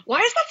 Why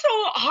is that so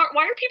hard?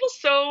 Why are people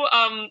so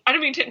I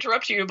don't mean to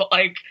interrupt you, but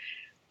like,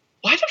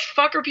 why the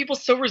fuck are people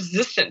so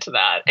resistant to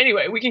that?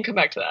 Anyway, we can come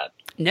back to that.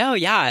 No,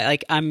 yeah,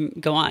 like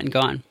go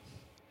on.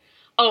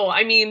 Oh,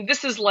 I mean,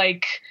 this is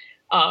like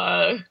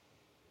this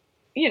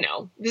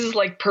is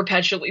like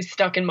perpetually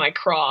stuck in my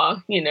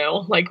craw,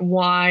 like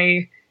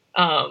why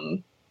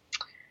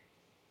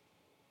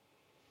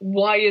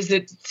is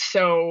it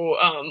so,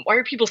 why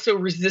are people so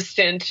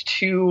resistant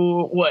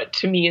to what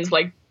to me is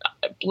like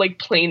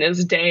plain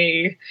as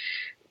day,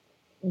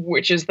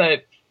 which is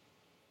that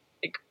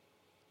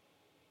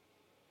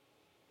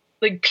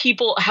like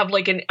people have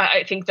like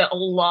I think that a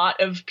lot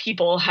of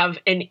people have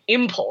an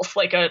impulse,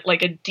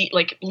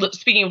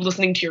 speaking of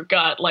listening to your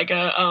gut, like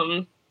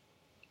an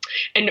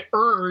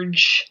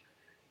urge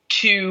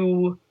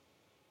to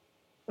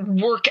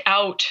work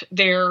out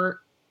their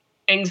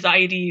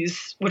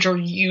anxieties, which are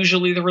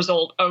usually the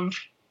result of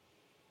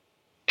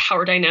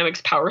power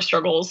dynamics, power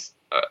struggles,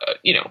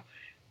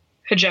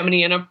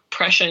 hegemony and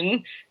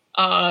oppression,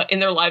 in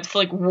their lives, to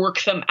like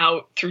work them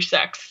out through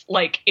sex.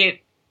 Like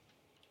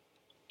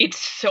it's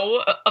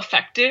so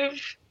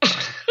effective.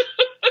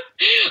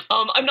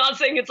 I'm not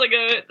saying it's like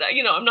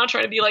I'm not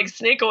trying to be like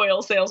snake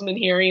oil salesman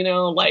here,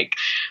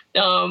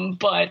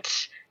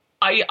 but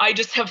I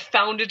just have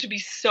found it to be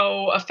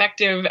so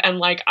effective. And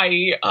like,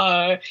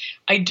 I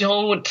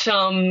don't,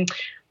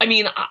 I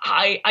mean,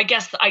 I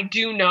guess I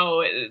do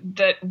know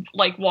that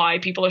like why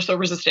people are so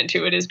resistant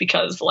to it is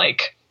because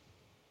like,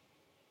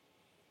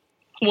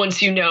 once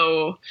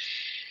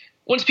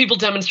people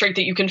demonstrate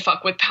that you can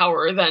fuck with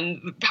power,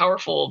 then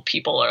powerful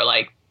people are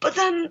like, but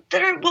then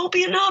there won't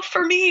be enough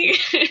for me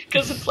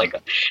because it's like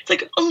a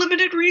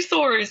limited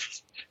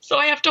resource, so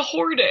I have to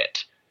hoard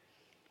it.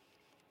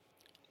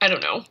 I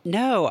don't know.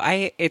 No,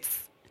 I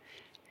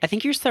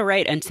think you're so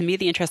right. And to me,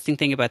 the interesting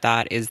thing about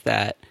that is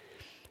that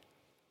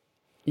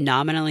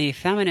nominally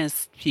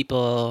feminist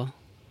people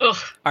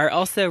are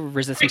also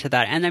resistant to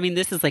that. And I mean,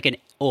 this is like an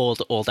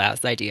old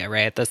ass idea,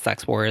 right? The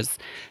sex wars,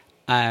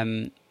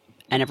 and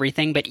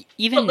everything. But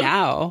even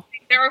now,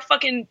 there are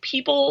fucking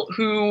people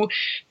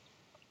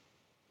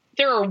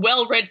there are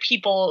well-read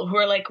people who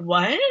are like,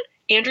 what?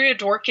 Andrea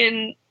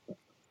Dworkin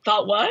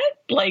thought what?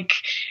 Like,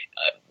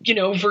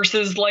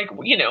 versus like,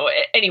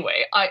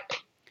 anyway,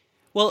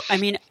 Well, I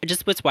mean,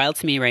 just what's wild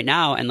to me right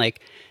now, and like,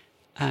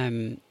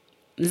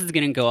 this is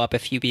going to go up a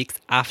few weeks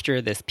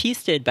after this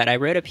piece did, but I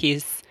wrote a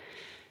piece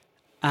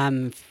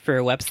for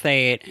a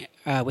website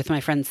with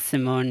my friend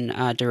Simone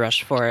de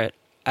Rochefort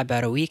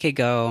about a week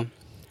ago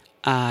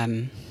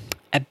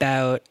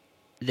about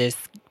this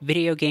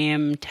video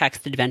game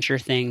text adventure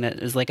thing that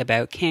is like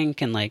about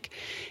kink and like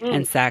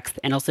and sex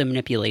and also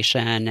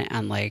manipulation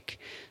and like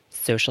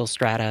social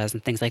stratas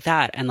and things like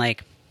that. And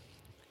like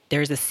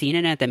there's a scene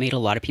in it that made a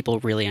lot of people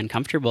really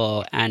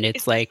uncomfortable. And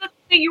it's like the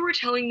thing you were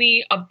telling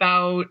me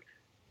about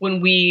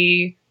when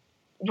we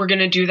were going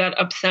to do that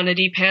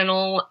obscenity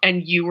panel,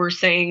 and you were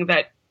saying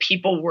that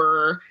people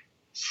were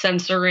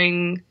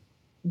censoring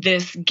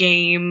this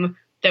game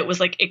that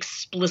was like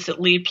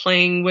explicitly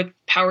playing with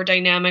power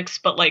dynamics,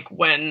 but like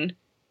when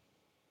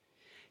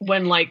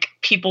like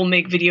people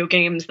make video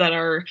games that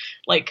are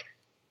like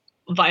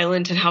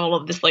violent and have all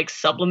of this like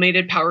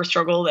sublimated power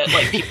struggle that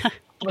like people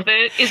with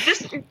it. Is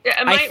this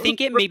I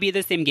think it may be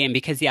the same game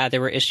because yeah,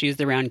 there were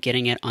issues around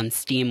getting it on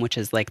Steam, which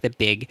is like the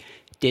big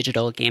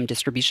digital game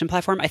distribution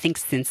platform. I think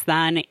since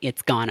then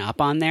it's gone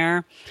up on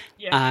there,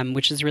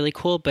 which is really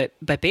cool. But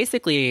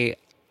basically,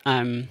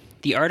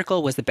 the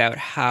article was about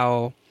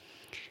how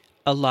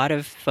a lot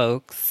of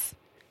folks,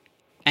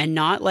 and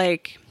not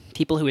like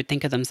people who would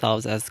think of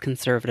themselves as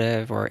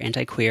conservative or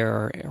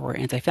anti-queer or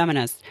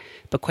anti-feminist,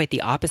 but quite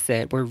the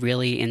opposite, were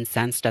really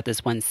incensed at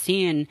this one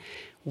scene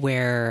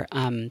where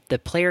the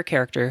player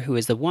character, who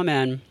is a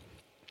woman,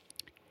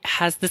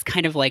 has this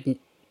kind of like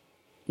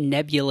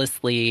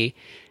nebulously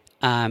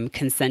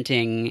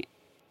consenting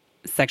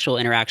sexual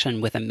interaction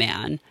with a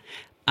man.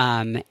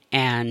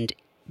 And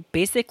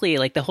basically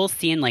like the whole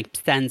scene like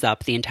sends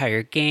up the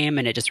entire game,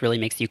 and it just really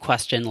makes you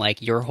question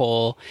like your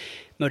whole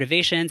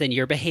motivations and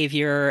your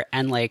behavior.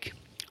 And like,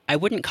 I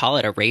wouldn't call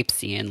it a rape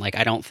scene. Like,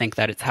 I don't think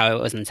that it's how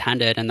it was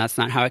intended, and that's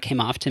not how it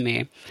came off to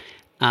me.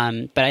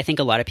 But I think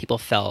a lot of people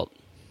felt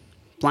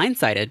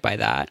blindsided by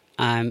that,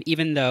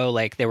 even though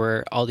like there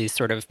were all these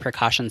sort of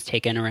precautions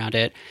taken around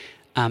it.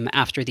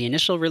 After the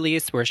initial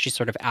release, where she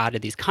sort of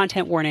added these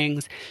content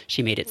warnings,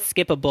 she made it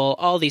skippable,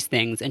 all these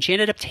things, and she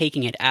ended up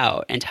taking it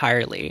out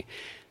entirely,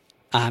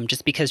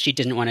 just because she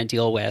didn't want to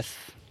deal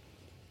with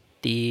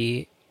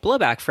the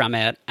blowback from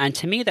it. And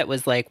to me, that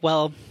was like,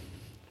 well,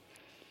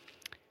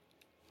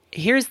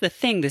 here's the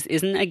thing. This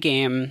isn't a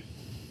game.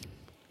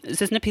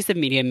 This isn't a piece of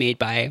media made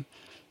by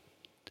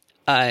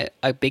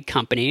a big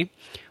company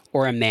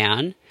or a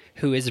man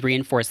who is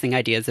reinforcing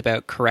ideas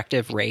about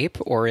corrective rape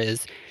or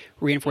is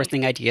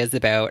reinforcing ideas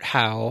about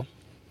how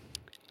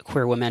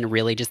queer women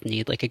really just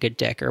need like a good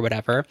dick or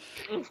whatever.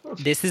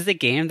 This is a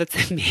game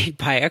that's made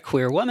by a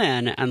queer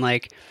woman, and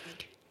like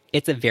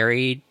it's a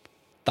very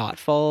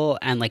thoughtful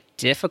and like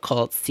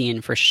difficult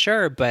scene for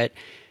sure. But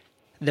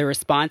the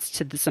response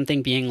to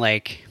something being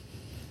like,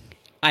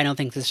 I don't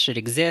think this should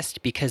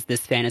exist because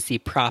this fantasy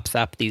props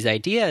up these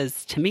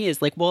ideas, to me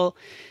is like, well,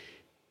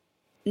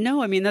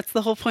 no, I mean, that's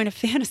the whole point of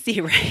fantasy,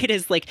 right?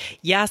 Is like,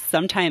 yes,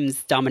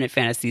 sometimes dominant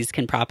fantasies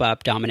can prop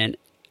up dominant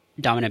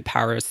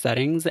power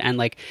settings, and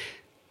like,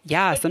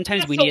 yeah,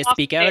 sometimes we need to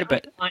speak out,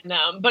 but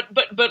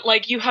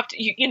like you have to,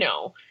 you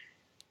know,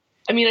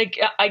 I mean,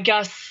 I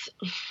guess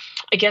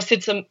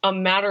it's a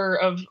matter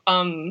of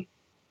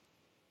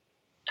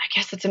I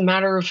guess it's a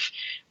matter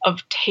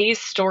of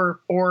taste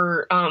or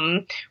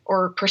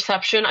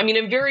perception. I mean,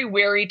 I'm very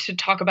wary to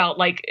talk about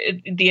like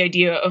the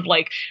idea of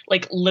like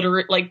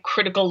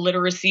critical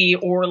literacy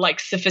or like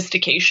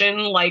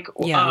sophistication,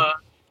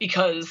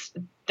 because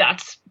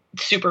that's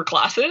super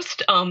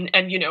classist.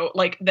 And, you know,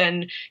 like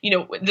then, you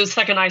know, the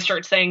second I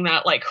start saying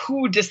that, like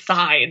who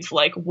decides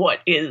like what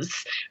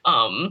is,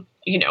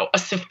 you know, a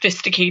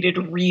sophisticated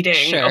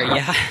reading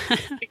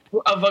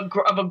of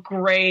a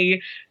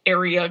gray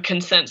area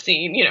consent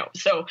scene, you know?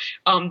 So,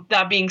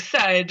 that being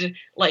said,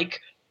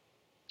 like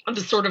the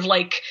sort of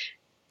like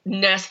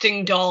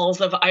nesting dolls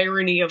of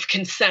irony of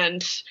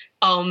consent,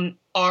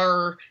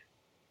 are,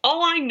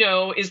 all I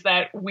know is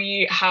that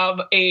we have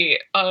a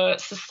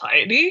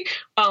society,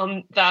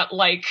 that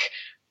like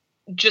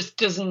just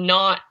does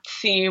not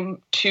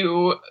seem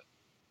to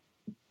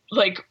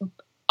like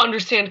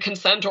understand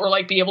consent or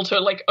like be able to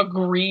like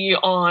agree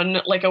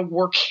on like a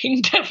working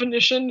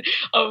definition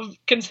of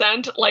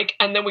consent. Like,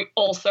 and then we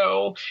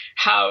also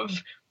have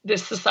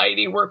this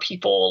society where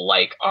people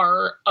like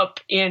are up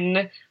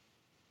in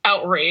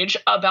outrage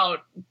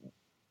about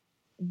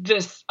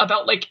this,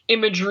 about like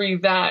imagery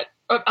that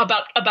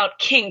about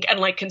kink and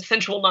like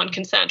consensual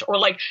non-consent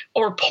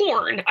or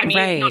porn. I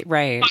mean,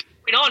 right.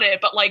 On it,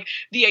 but like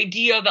the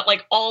idea that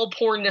like all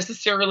porn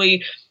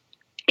necessarily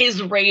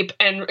is rape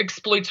and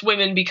exploits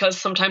women, because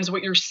sometimes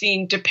what you're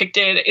seeing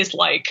depicted is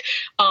like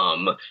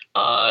a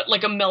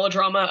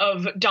melodrama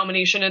of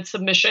domination and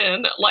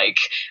submission. Like,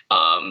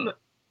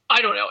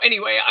 I don't know.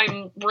 Anyway,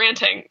 I'm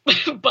ranting,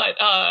 but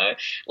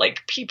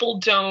like people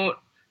don't,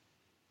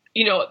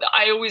 you know,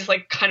 I always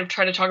like kind of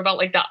try to talk about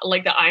like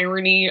the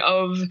irony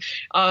of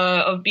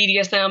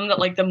BDSM, that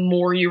like the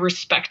more you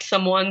respect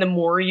someone, the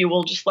more you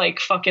will just like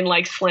fucking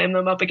like slam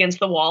them up against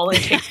the wall and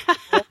take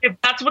if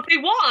that's what they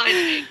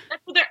want,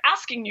 that's what they're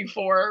asking you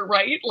for,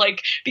 right?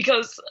 Like,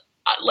 because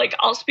like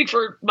I'll speak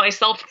for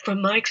myself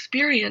from my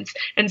experience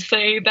and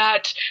say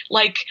that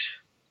like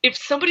if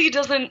somebody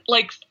doesn't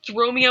like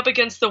throw me up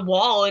against the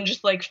wall and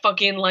just like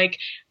fucking like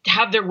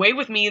have their way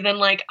with me, then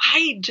like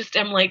I just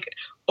am like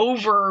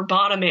over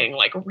bottoming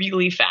like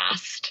really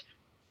fast.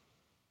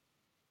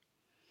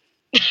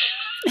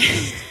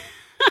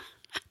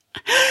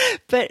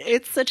 But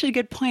it's such a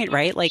good point,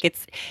 right? Like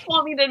it's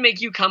want me to make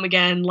you come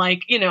again.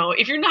 Like, you know,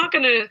 if you're not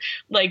going to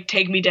like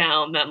take me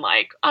down, then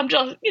like, I'm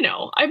just, you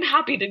know, I'm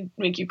happy to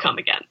make you come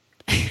again.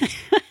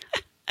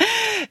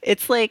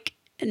 It's like,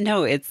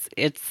 no,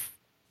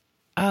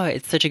 oh,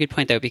 it's such a good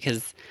point though,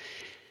 because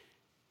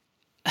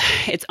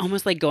it's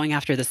almost like going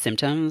after the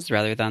symptoms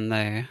rather than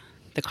the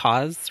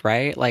cause,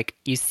 right? Like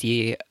you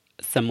see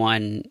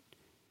someone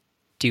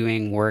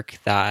doing work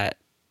that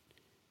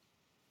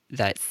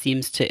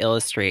seems to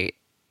illustrate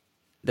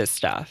this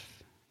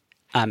stuff,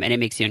 and it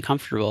makes you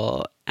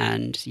uncomfortable,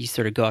 and you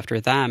sort of go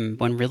after them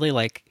when really,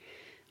 like,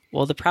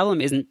 well, the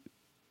problem isn't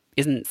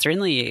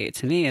certainly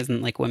to me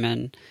isn't like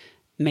women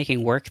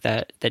making work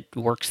that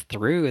works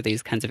through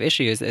these kinds of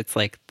issues. It's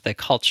like the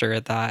culture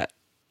that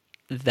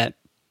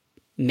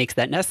makes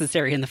that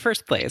necessary in the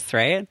first place,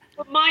 right?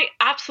 But my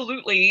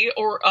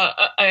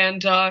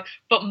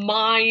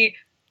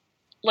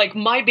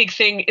big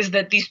thing is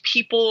that these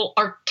people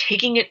are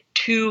taking it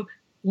too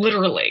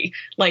literally,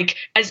 like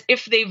as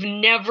if they've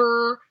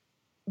never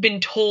been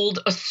told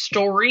a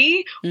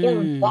story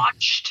or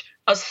watched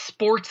a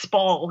sports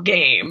ball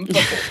game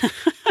before.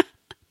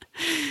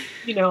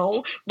 You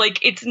know, like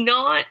it's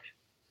not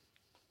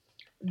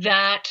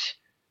that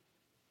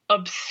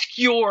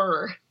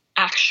obscure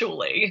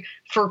actually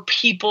for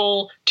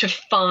people to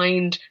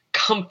find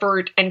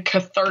comfort and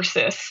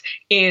catharsis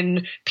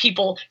in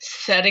people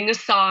setting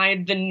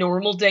aside the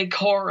normal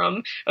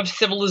decorum of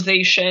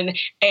civilization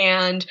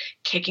and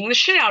kicking the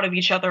shit out of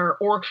each other,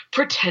 or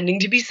pretending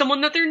to be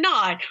someone that they're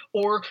not,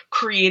 or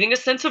creating a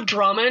sense of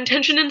drama and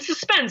tension and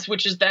suspense,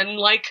 which is then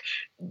like,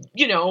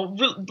 you know,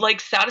 like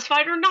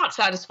satisfied or not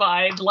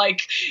satisfied,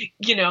 like,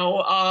 you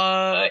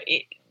know,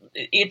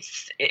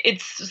 it's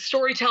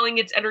storytelling,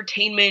 it's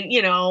entertainment,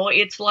 you know,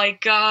 it's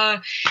like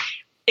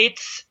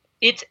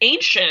it's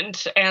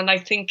ancient, and I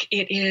think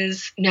it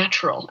is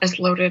natural, as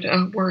loaded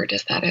a word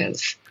as that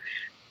is.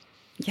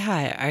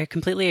 Yeah, I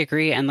completely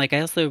agree. And like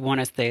I also want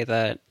to say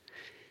that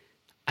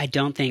I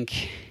don't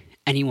think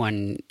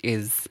anyone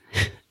is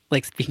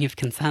like, speaking of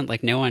consent,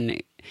 like no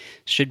one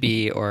should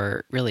be,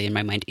 or really in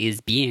my mind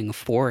is being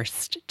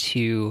forced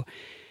to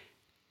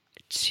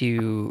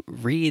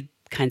read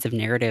kinds of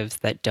narratives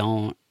that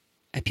don't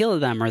appeal to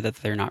them, or that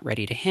they're not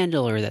ready to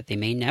handle, or that they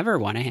may never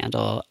want to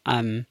handle.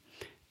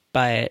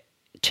 But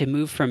to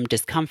move from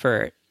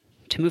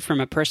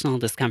a personal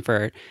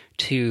discomfort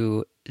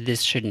to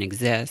this shouldn't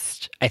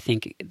exist, I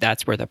think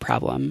that's where the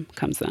problem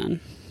comes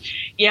in.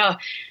 Yeah.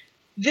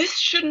 This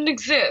shouldn't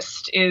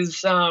exist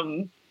is,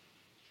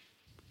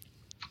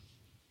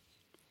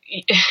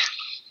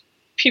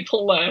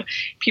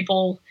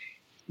 people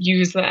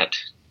use that.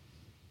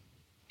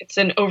 It's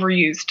an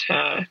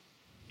overused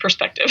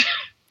perspective.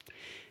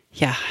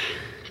 Yeah.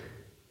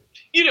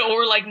 You know,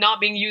 or like not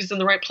being used in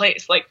the right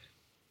place. Like,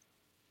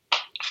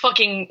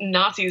 fucking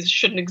Nazis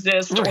shouldn't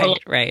exist. Right, or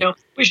like, right. You know,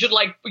 we should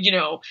like, you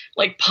know,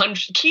 like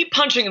keep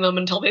punching them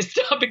until they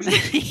stop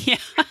existing. Yeah.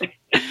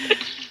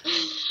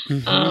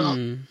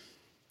 Mm-hmm.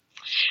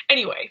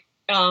 Anyway,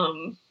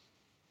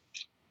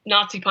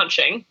 Nazi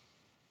punching.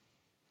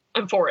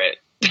 I'm for it.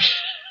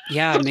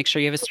 Yeah, make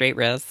sure you have a straight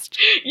wrist.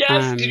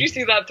 Yes. Did you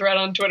see that thread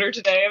on Twitter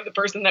today of the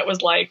person that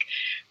was like,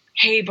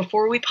 hey,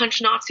 before we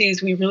punch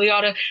Nazis, we really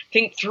ought to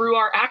think through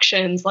our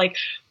actions, like,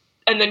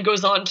 and then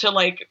goes on to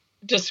like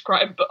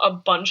describe a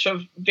bunch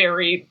of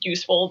very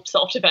useful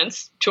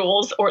self-defense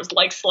tools, or it's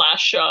like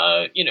slash,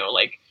 you know,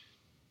 like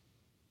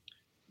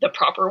the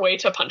proper way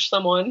to punch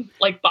someone,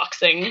 like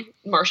boxing,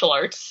 martial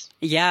arts.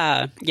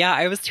 Yeah. Yeah.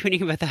 I was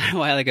tweeting about that a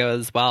while ago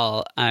as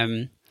well.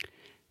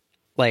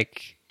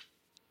 Like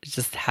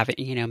just have it,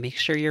 you know, make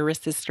sure your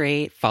wrist is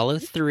straight, follow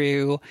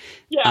through,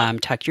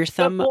 tuck your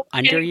thumb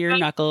under your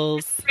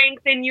knuckles,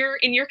 strength in your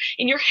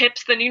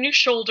hips, then in your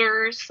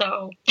shoulders.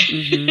 So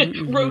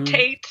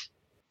rotate.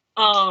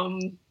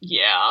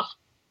 Yeah.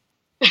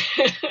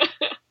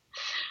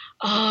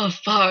 Oh,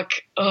 fuck.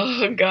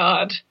 Oh,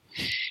 God.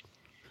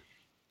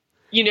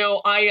 You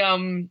know,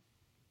 I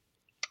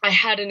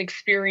had an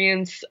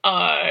experience,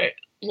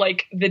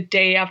 like the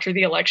day after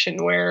the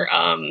election where,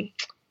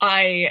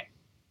 I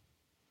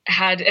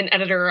had an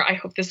editor, I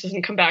hope this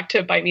doesn't come back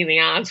to bite me in the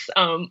ass,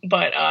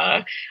 but,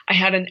 I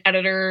had an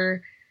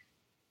editor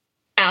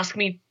ask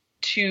me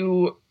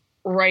to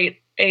write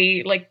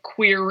a like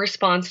queer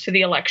response to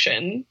the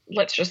election,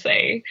 let's just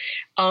say.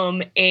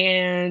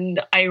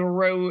 And I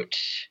wrote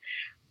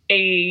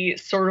a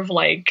sort of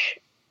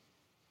like,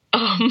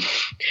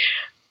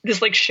 this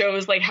like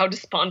shows like how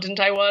despondent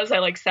I was. I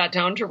like sat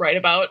down to write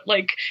about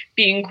like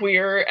being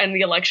queer and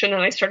the election,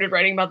 and I started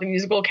writing about the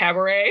musical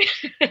Cabaret.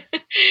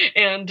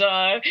 and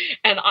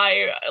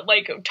I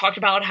like talked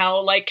about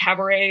how like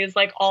Cabaret is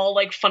like all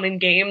like fun and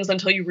games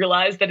until you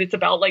realize that it's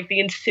about like the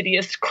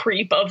insidious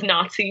creep of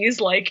Nazis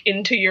like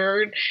into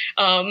your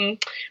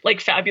like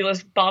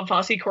fabulous Bob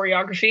Fosse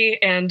choreography,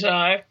 and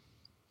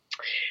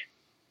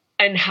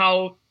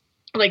how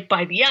like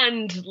by the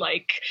end,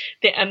 like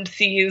the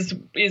MC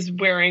is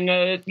wearing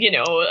a, you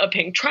know, a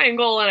pink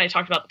triangle, and I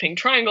talked about the pink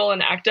triangle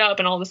and ACT UP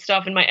and all this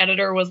stuff, and my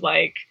editor was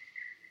like,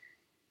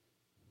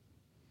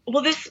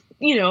 well, this,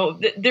 you know,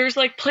 there's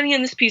like plenty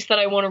in this piece that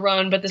I want to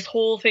run, but this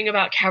whole thing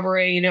about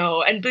Cabaret, you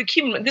know, but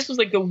keep in mind, this was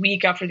like the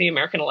week after the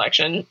American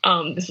election.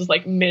 This was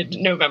like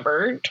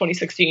mid-November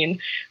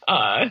 2016.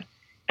 And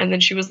then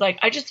she was like,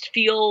 I just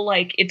feel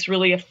like it's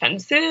really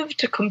offensive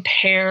to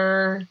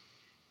compare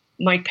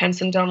Mike Pence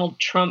and Donald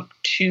Trump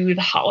to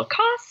the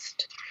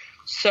Holocaust.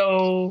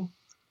 So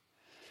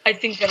I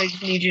think that I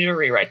just need you to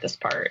rewrite this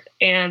part.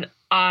 And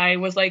I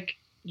was like,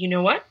 you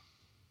know what?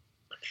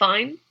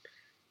 Fine.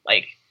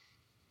 Like,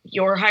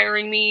 you're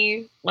hiring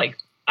me. Like,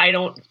 I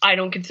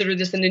don't consider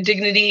this an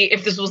indignity.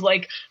 If this was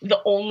like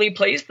the only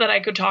place that I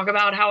could talk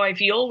about how I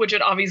feel, which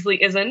it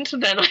obviously isn't,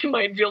 then I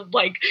might feel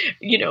like,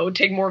 you know,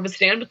 take more of a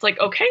stand. But it's like,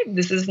 okay,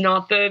 this is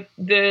not the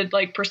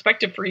like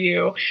perspective for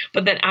you.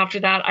 But then after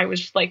that, I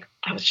was just like,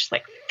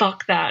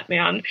 fuck that,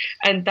 man.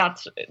 And that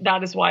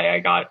is why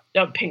I got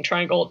a pink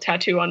triangle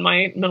tattoo on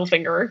my middle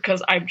finger.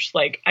 Cause I'm just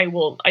like, I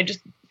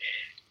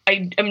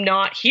am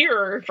not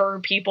here for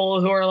people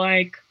who are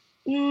like,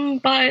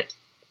 but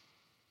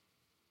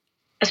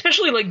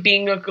especially like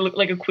being a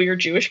queer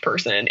Jewish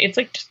person, it's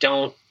like, just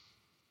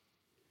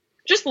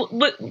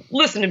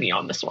listen to me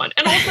on this one.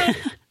 And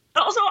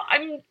also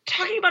I'm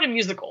talking about a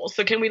musical.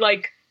 So can we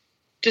like,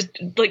 just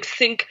like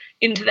sink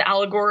into the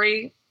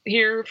allegory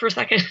here for a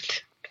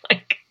second?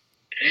 Like,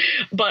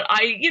 but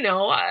I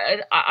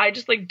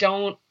just like,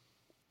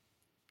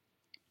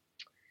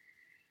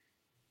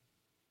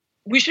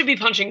 we should be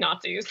punching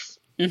Nazis.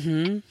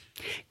 Mm-hmm.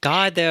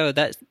 God, though,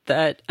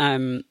 that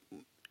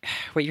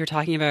what you're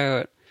talking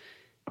about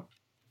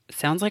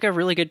sounds like a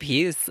really good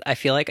piece. I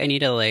feel like I need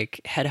to like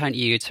headhunt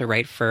you to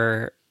write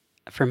for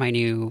my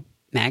new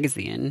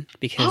magazine,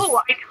 because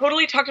I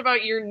totally talked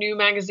about your new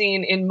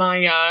magazine in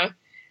my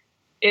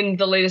in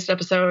the latest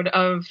episode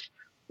of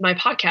my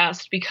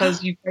podcast,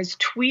 because you guys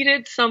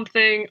tweeted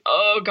something.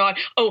 Oh God.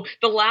 Oh,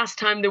 the last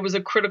time there was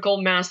a critical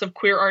mass of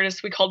queer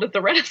artists, we called it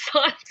the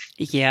Renaissance.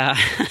 Yeah.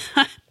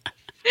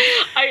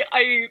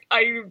 I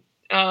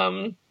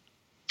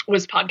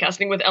was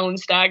podcasting with Ellen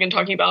Stagg and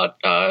talking about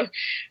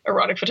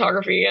erotic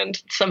photography, and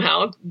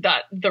somehow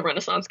that the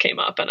Renaissance came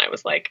up, and I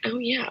was like, oh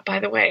yeah, by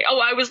the way,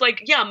 I was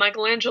like, yeah,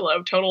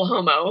 Michelangelo, total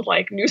homo,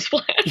 like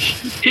newsflash.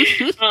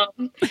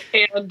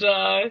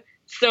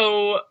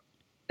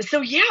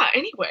 So yeah,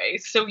 anyway,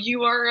 so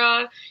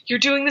you're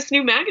doing this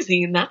new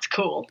magazine. That's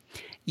cool.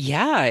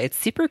 Yeah, it's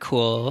super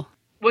cool.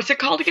 What's it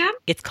called again?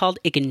 It's called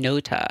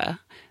Ignota.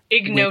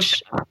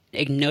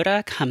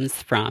 Ignota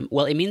comes from,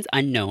 well, it means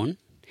unknown.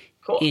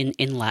 Cool.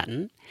 In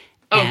Latin.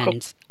 Oh,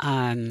 and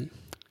cool.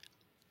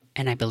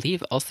 And I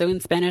believe also in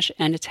Spanish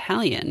and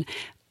Italian.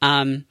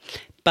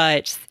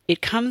 But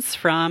it comes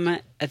from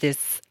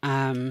this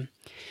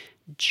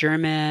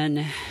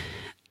German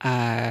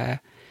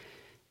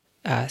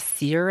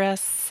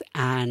seeress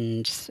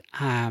and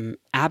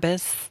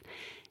abbess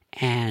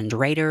and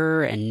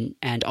writer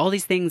and all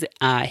these things,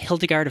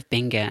 Hildegard of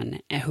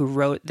Bingen, who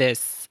wrote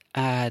this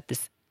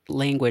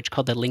language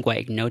called the lingua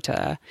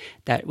ignota,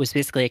 that was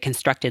basically a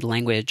constructed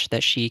language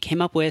that she came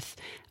up with,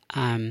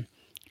 and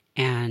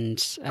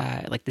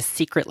like the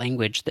secret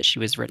language that she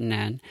was written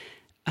in,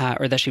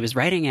 or that she was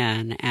writing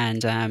in.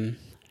 And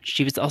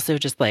she was also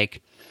just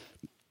like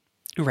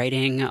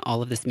writing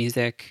all of this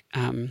music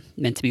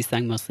meant to be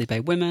sung mostly by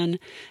women,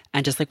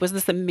 and just like was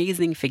this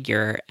amazing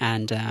figure.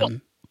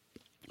 And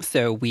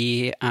so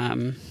we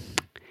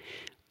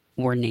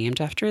were named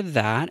after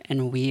that,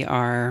 and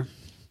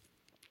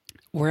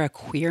we're a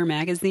queer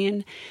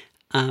magazine,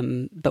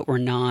 but we're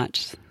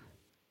not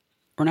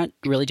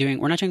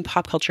doing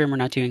pop culture, and we're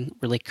not doing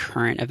really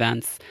current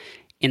events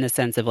in the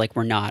sense of like,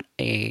 we're not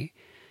a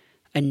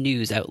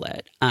news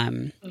outlet.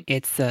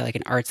 It's like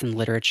an arts and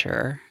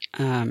literature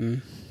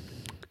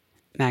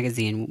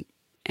magazine.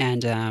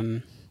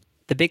 And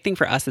the big thing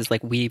for us is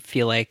like, we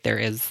feel like there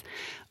is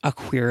a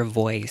queer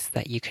voice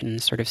that you can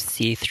sort of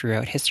see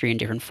throughout history in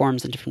different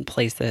forms in different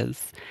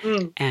places.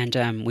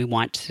 And we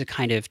want to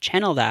kind of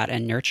channel that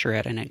and nurture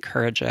it and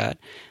encourage it.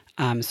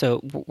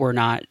 So we're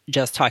not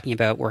just talking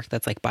about work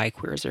that's like by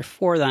queers or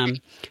for them,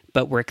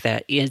 but work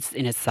that is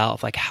in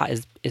itself like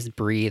is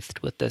breathed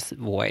with this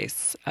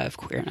voice of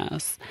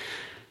queerness.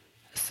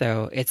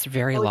 So it's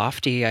very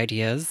lofty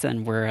ideas,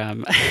 and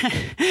we're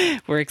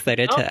we're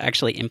excited to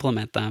actually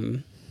implement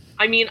them.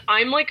 I mean,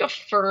 I'm like a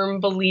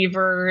firm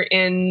believer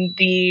in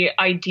the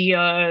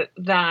idea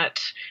that,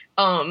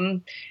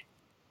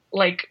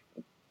 like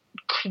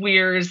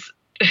queers,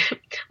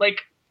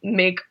 like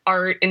make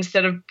art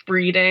instead of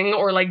breeding,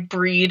 or like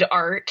breed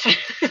art.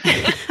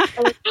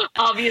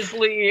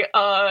 Obviously,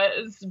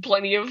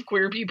 plenty of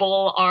queer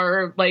people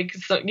are like,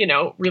 so, you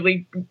know,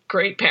 really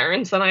great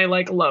parents, and I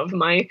like love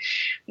my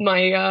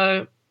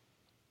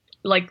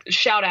like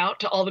shout out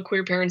to all the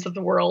queer parents of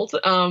the world.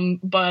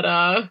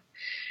 But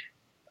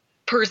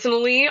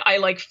personally, I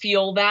like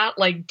feel that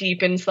like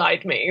deep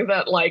inside me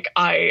that like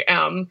I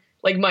am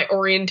like my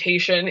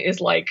orientation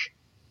is like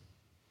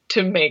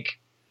to make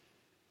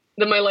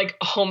that my like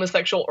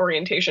homosexual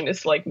orientation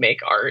is to like make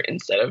art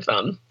instead of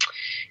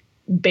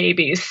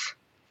babies.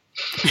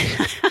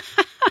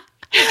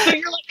 So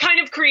you're like kind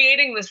of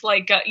creating this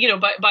like you know,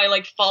 by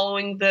like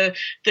following the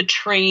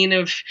train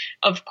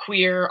of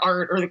queer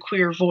art or the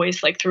queer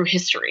voice like through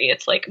history.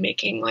 It's like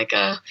making like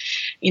a,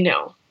 you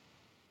know,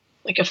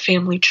 like a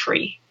family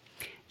tree.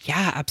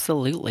 Yeah,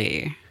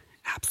 absolutely.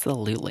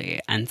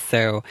 Absolutely. And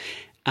so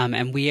and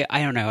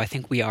I don't know, I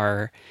think we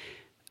are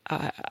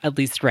at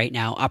least right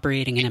now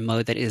operating in a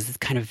mode that is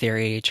kind of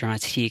very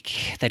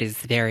dramatique, that is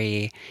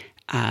very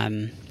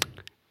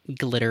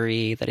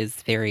glittery, that is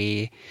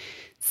very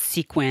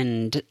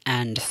sequined.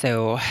 And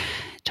so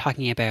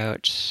talking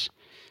about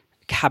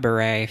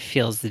cabaret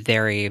feels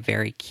very,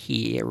 very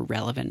key,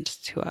 relevant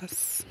to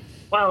us.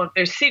 Well, if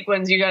there's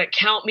sequins, you got to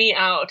count me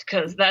out,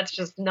 because that's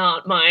just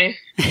not my.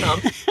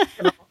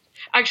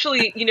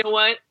 Actually, you know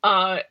what?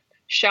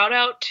 Shout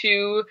out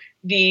to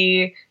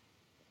the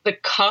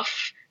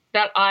cuff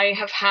that I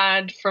have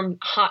had from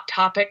Hot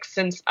Topic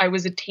since I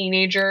was a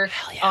teenager.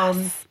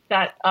 Yes.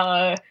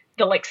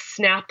 The like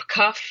snap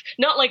cuff,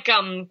 not like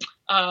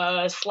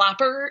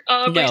slapper.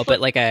 No, but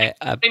like I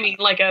mean,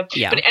 like a.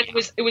 Yeah. But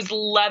it was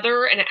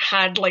leather, and it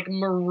had like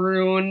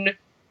maroon.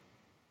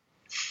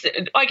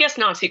 I guess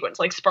not sequins,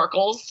 like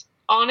sparkles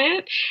on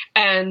it,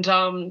 and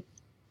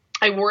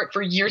I wore it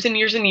for years and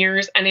years and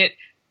years. And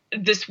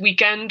this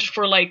weekend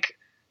for like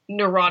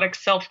neurotic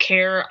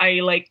self-care, I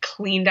like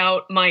cleaned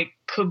out my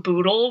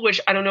caboodle, which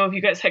I don't know if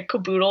you guys had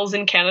caboodles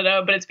in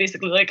Canada, but it's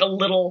basically like a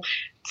little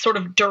sort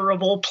of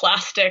durable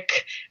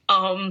plastic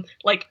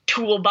like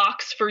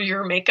toolbox for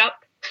your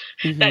makeup.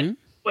 Mm-hmm. That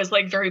was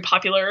like very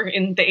popular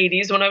in the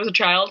 80s when I was a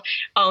child.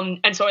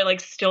 And so I like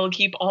still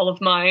keep all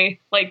of my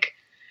like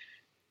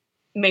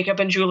makeup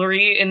and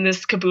jewelry in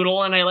this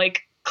caboodle, and I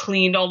like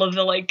cleaned all of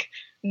the like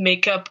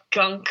makeup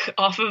gunk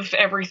off of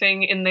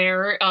everything in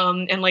there,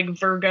 and like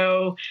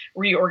Virgo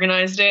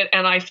reorganized it,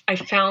 and I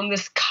found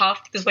this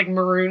cuff, this like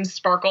maroon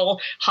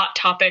sparkle Hot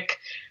Topic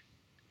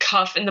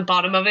cuff in the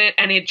bottom of it,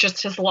 and it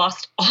just has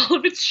lost all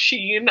of its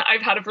sheen.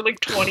 I've had it for like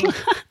 20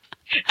 years.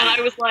 And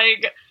I was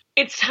like,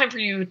 it's time for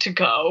you to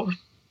go,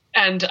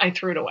 and I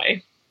threw it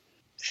away.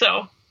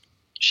 So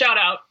shout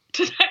out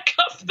to that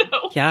cuff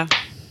though. Yeah,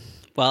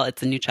 well,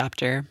 it's a new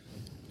chapter.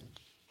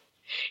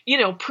 You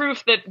know,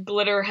 proof that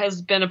glitter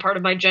has been a part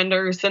of my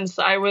gender since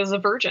I was a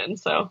virgin,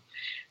 so.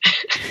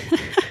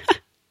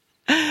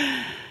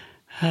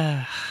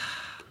 How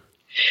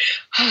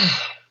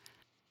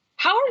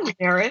are you,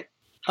 Merritt?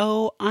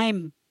 Oh,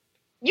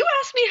 You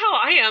asked me how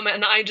I am,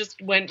 and I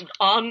just went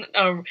on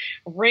a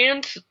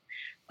rant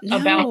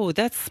about... No,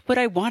 that's what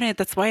I wanted.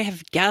 That's why I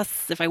have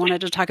guests. If I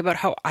wanted to talk about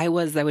how I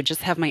was, I would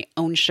just have my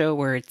own show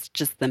where it's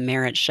just the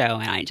Merritt Show,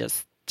 and I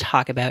just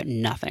talk about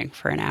nothing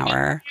for an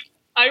hour.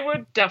 I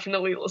would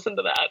definitely listen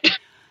to that.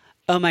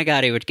 Oh my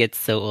God, it would get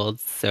so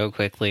old so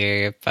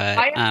quickly. But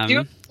I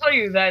do tell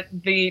you that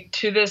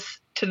to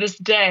this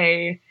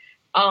day,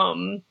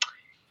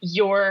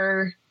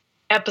 your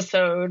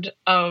episode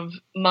of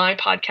my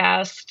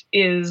podcast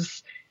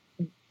is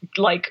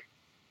like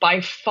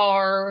by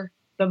far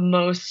the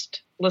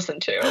most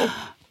listened to.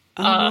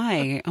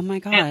 Oh my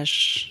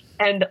gosh.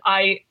 And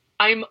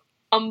I'm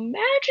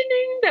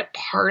imagining that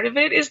part of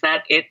it is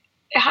that it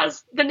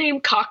has the name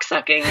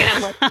cocksucking,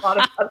 and like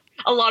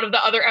a lot of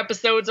the other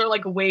episodes are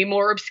like way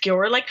more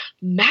obscure, like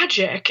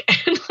magic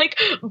and like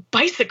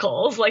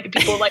bicycles. Like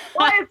people are like,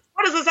 what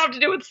does this have to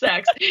do with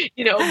sex?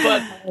 You know,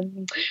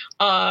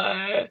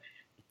 but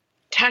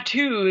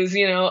tattoos,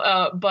 you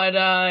know, but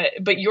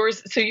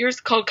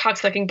yours called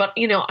cocksucking. But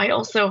you know, I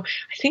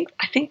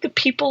think the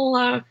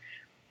people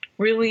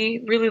really,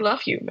 really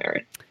love you,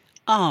 Merritt.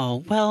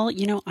 Oh, well,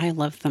 you know, I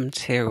love them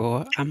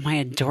too. My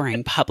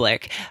adoring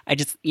public. I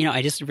just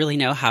really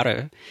know how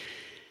to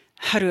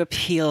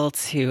appeal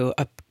to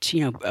a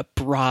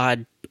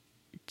broad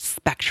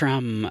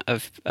spectrum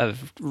of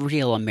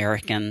real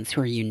Americans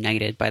who are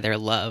united by their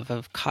love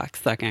of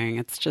cocksucking.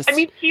 It's just, I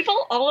mean,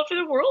 people all over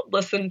the world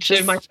listen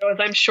to my shows.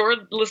 I'm sure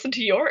listen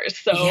to yours.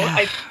 So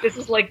yeah. This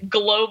is like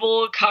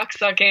global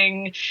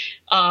cocksucking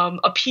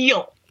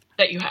appeal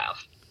that you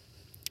have.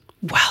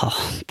 Well,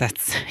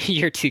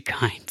 you're too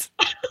kind.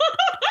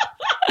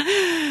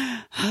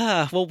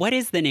 Well, what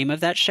is the name of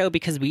that show?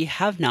 Because we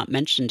have not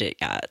mentioned it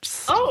yet.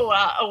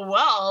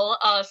 Well,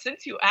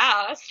 since you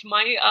asked,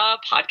 my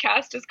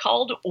podcast is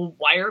called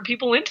Why Are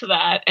People Into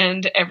That?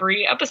 And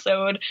every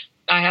episode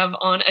I have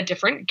on a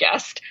different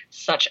guest,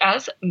 such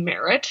as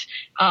Merritt,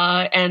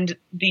 and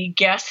the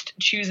guest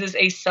chooses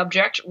a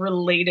subject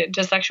related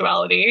to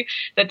sexuality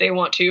that they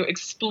want to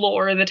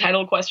explore the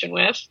title question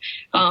with,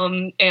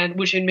 and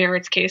which in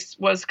Merritt's case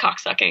was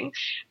cocksucking.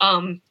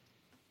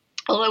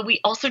 Although we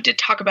also did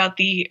talk about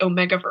the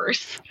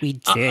Omegaverse. We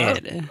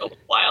did. A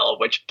while,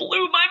 which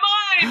blew my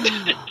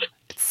mind.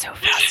 It's so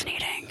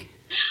fascinating.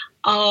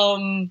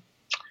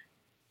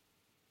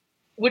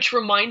 Which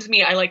reminds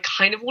me, I like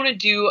kind of want to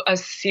do a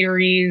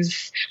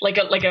series, like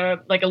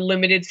a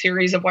limited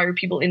series of Why Are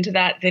People Into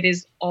That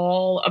is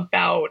all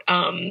about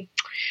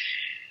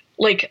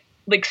like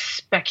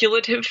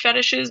speculative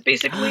fetishes,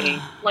 basically.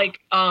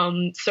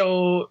 I've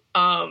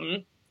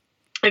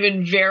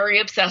been very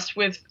obsessed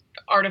with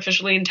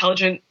artificially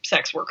intelligent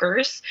sex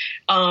workers,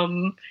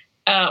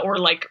 or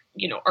like,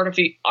 you know,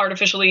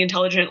 artificially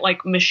intelligent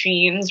like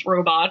machines,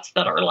 robots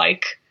that are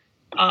like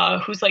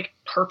whose like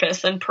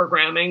purpose and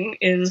programming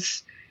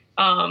is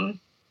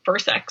for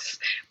sex,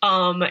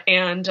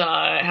 and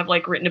have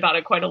like written about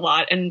it quite a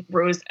lot. And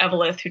Rose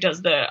Eveleth, who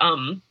does the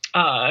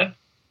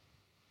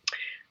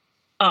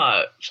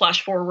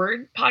Flash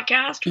Forward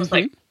podcast, was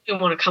like, you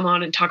want to come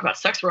on and talk about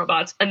sex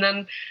robots. And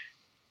then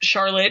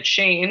Charlotte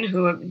Shane,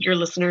 who your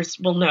listeners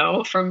will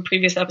know from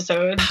previous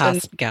episodes,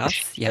 past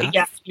guests, yes.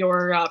 Yeah,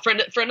 your friend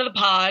of the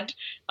pod,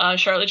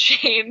 Charlotte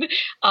Shane.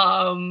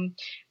 I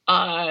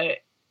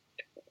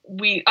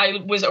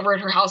was over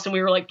at her house and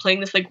we were like playing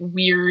this like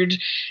weird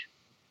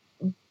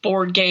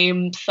board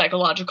game,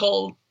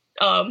 psychological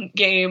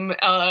game,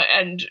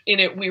 and in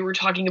it we were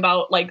talking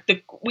about like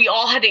we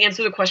all had to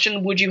answer the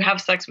question, would you have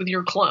sex with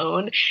your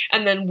clone,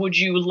 and then would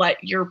you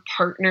let your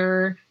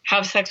partner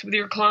have sex with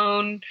your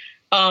clone,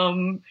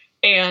 and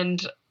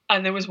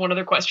there was one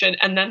other question,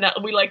 and then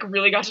that we like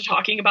really got to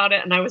talking about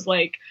it, and I was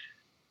like,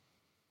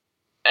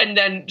 and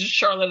then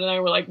Charlotte and I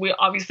were like, we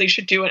obviously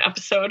should do an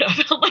episode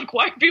about like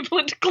why are people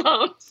into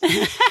clones.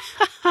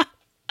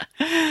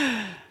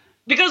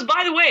 Because,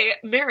 by the way,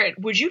 Merritt,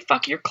 would you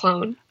fuck your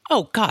clone?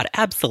 Oh, God,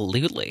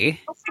 absolutely.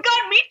 Oh, my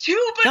God, me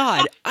too. But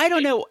God, I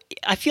don't know.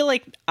 I feel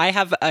like I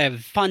have a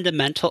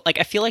fundamental, like,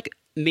 I feel like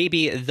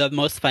maybe the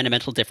most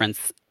fundamental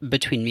difference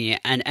between me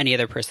and any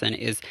other person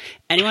is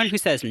anyone who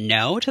says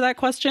no to that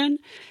question.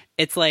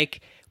 It's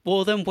like,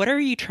 well, then what are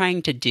you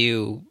trying to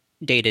do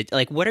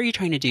like, what are you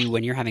trying to do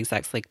when you're having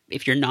sex? Like,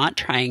 if you're not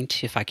trying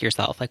to fuck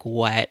yourself, like,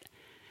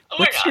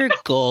 what's your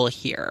goal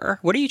here?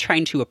 What are you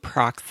trying to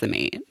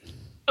approximate?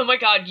 Oh my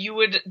God, you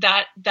would,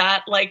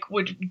 that like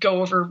would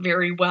go over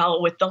very well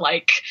with the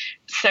like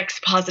sex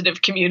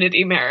positive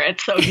community,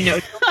 Merritt. So, you know,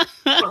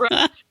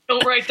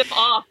 don't write them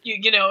off.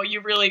 You know,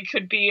 you really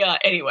could be,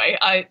 anyway,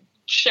 I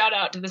shout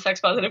out to the sex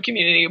positive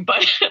community,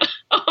 but,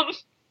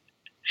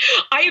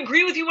 I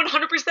agree with you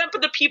 100%,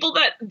 but the people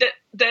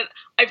that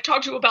I've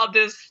talked to about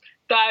this,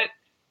 that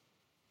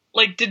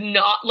like did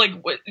not like,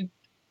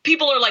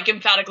 people are like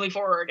emphatically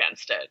for or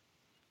against it.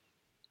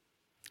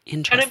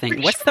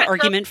 Interesting. What's the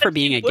argument for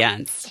being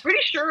against? I'm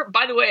pretty sure,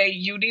 by the way,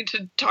 you need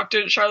to talk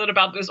to Charlotte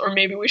about this, or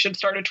maybe we should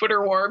start a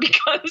Twitter war,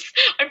 because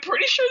I'm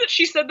pretty sure that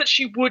she said that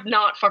she would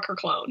not fuck her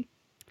clone.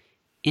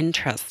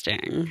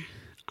 Interesting.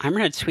 I'm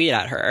going to tweet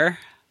at her.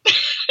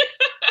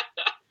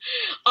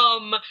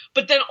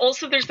 But then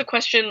also there's the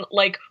question,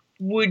 like,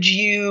 would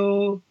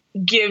you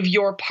give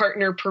your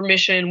partner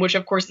permission, which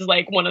of course is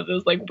like one of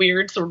those like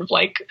weird sort of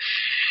like,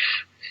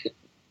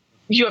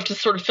 you have to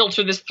sort of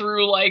filter this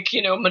through like,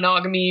 you know,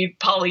 monogamy,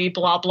 poly,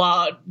 blah,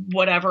 blah,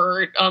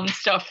 whatever,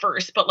 stuff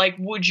first. But like,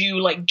 would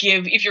you like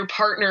give, if your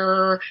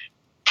partner,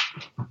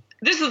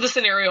 this is the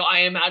scenario I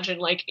imagine,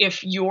 like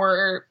if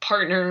your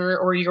partner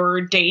or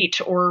your date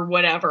or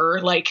whatever,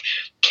 like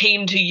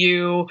came to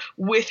you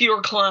with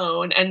your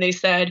clone and they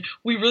said,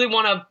 we really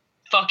want to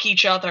fuck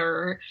each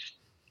other.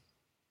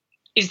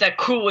 Is that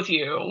cool with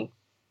you?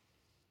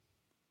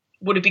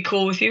 Would it be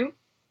cool with you?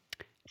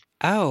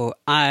 Oh,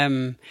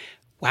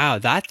 wow,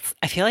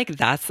 I feel like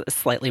that's a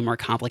slightly more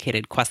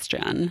complicated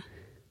question.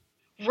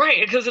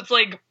 Right, because it's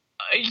like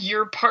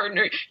your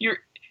partner,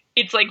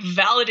 it's like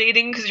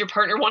validating because your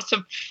partner wants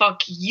to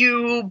fuck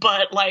you,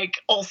 but like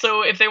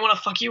also if they want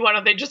to fuck you, why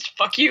don't they just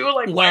fuck you?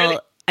 Like,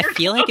 well, I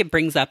feel like it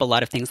brings up a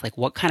lot of things, like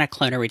what kind of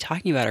clone are we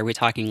talking about? Are we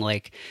talking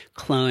like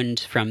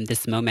cloned from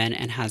this moment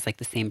and has like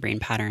the same brain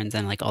patterns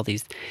and like all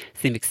these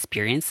same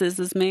experiences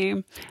as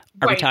me?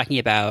 Are we talking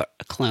about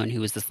a clone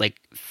who was this like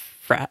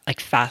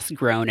fast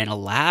grown in a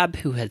lab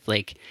who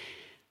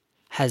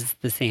has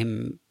the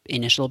same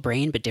initial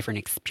brain but different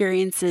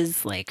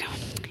experiences? Like,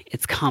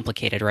 it's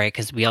complicated, right?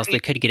 Because we also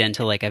could get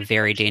into like a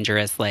very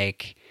dangerous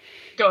like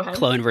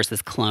clone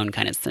versus clone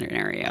kind of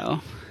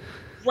scenario.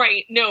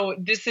 Right. No,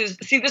 this is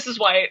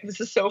why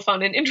this is so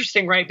fun and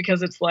interesting, right?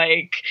 Because it's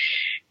like,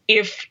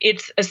 if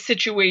it's a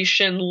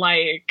situation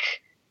like,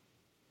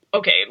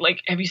 okay,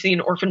 like, have you seen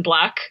Orphan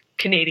Black?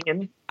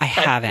 Canadian. I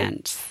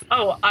haven't.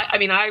 Oh, I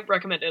mean, I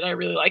recommend it. I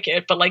really like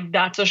it. But like,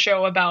 that's a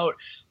show about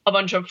a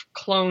bunch of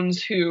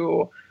clones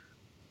who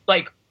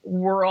like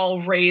were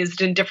all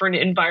raised in different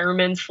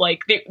environments.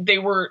 Like they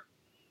were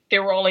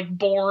all like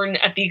born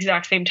at the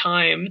exact same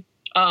time.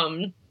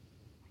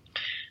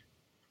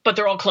 but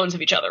they're all clones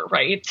of each other,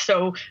 right?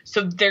 So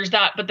there's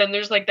that, but then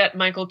there's like that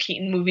Michael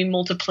Keaton movie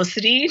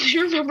Multiplicity. Do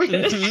you remember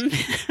this?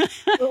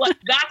 So, like,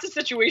 that's a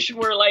situation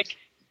where like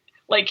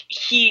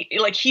he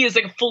is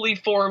like a fully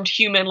formed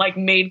human, like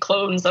made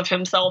clones of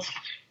himself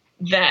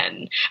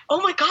then.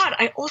 Oh my God,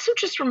 I also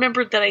just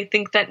remembered that I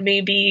think that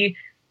maybe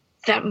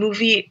that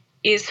movie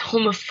is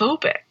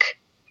homophobic.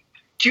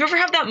 Do you ever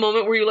have that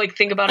moment where you like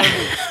think about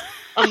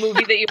a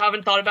movie that you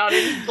haven't thought about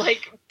in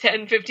like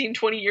 10, 15,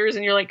 20 years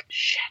and you're like,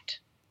 shit.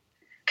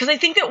 Because I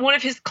think that one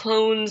of his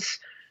clones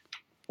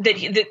that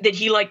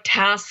he like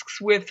tasks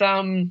with,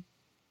 I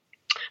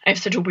have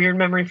such a weird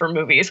memory for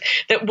movies,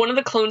 that one of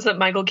the clones that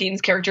Michael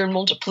Keaton's character in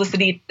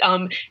Multiplicity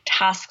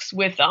tasks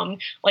with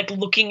like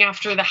looking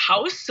after the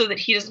house so that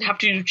he doesn't have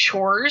to do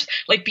chores,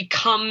 like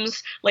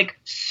becomes like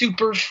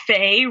super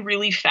fey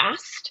really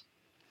fast.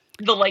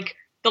 The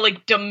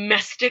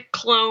domestic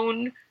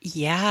clone.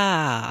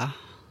 Yeah.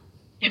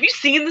 Have you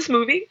seen this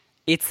movie?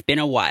 It's been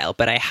a while,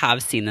 but I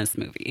have seen this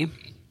movie.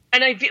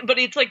 And but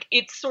it's like,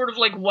 it's sort of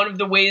like one of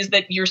the ways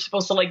that you're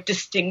supposed to like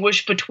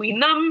distinguish between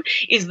them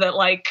is that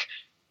like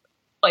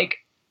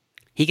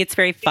he gets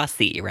very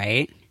fussy,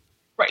 right?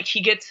 Right.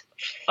 He gets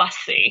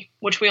fussy,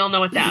 which we all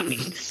know what that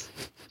means.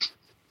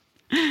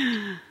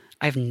 I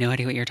have no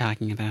idea what you're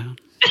talking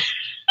about.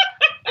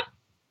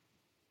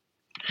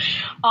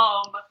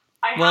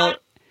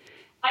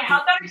 I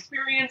had that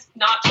experience,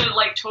 not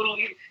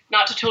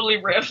to totally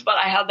riff, but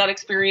I had that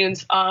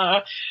experience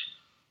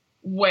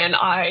when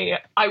I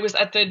was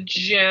at the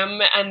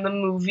gym and the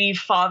movie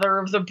Father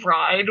of the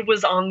Bride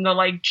was on the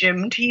like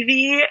gym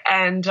TV.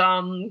 And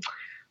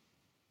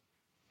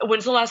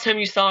when's the last time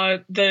you saw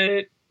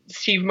the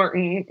Steve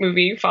Martin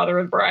movie Father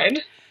of the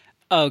Bride?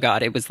 Oh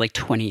God, it was like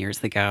 20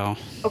 years ago.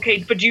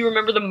 Okay, but do you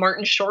remember the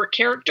Martin Short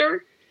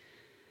character?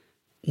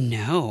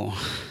 No.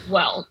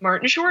 Well,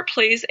 Martin Short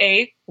plays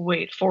a,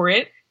 wait for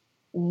it,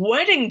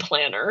 wedding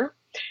planner,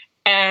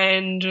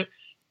 and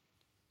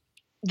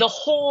the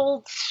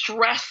whole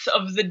stress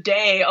of the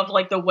day, of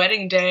like the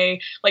wedding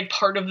day, like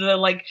part of the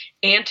like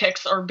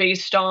antics are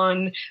based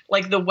on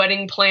like the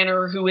wedding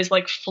planner who is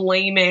like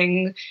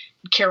flaming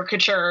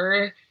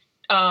caricature,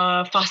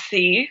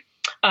 fussy,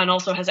 and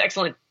also has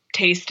excellent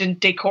taste in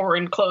decor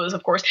and clothes,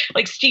 of course.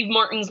 Like Steve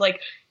Martin's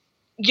like,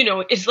 you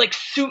know, is like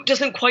suit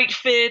doesn't quite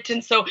fit.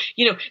 And so,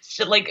 you know,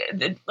 so like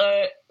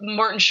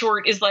Martin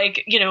Short is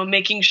like, you know,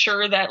 making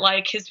sure that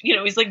like his, you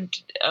know, he's like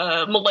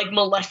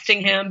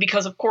molesting him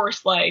because of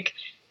course, like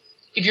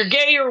if you're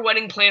gay, you're a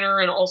wedding planner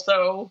and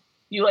also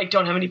you like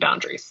don't have any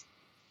boundaries.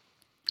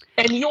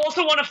 And you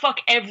also want to fuck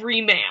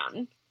every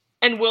man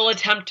and will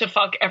attempt to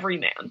fuck every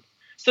man.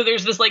 So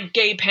there's this like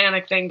gay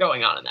panic thing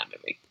going on in that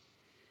movie.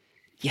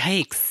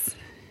 Yikes.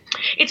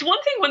 It's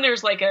one thing when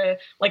there's like a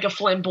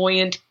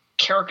flamboyant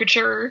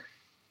caricature,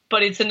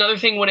 but it's another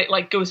thing when it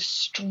like goes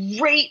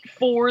straight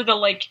for the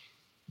like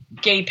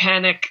gay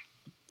panic,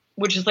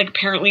 which is like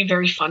apparently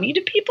very funny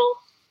to people.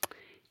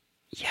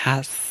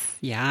 Yes.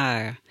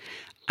 Yeah.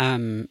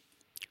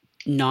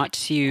 Not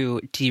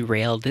to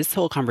derail this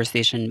whole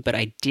conversation, but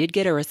I did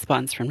get a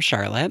response from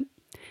Charlotte.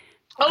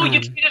 Oh,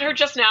 you tweeted her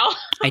just now?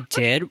 I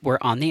did. We're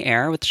on the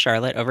air with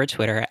Charlotte over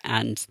Twitter,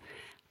 and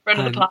Friend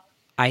of the pod.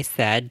 I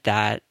said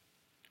that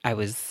I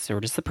was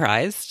sort of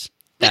surprised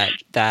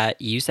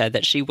that you said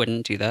that she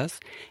wouldn't do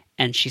this.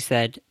 And she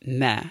said,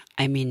 meh.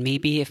 I mean,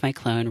 maybe if my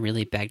clone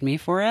really begged me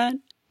for it.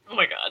 Oh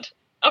my God.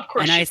 Of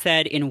course. And I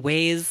said, in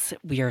ways,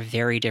 we are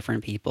very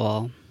different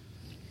people.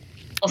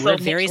 Also, we're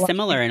very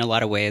similar in a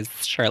lot of ways,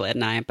 Charlotte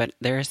and I, but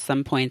there are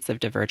some points of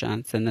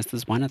divergence, and this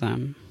is one of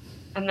them.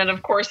 And then,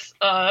 of course,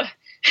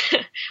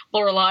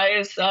 Lorelai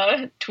is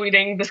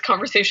tweeting, this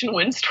conversation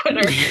wins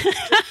Twitter.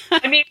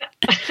 I mean,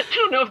 I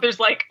don't know if there's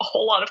like a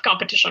whole lot of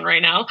competition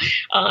right now.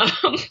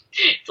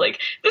 It's like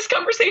this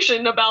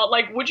conversation about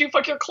like, would you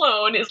fuck your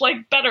clone is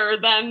like better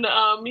than,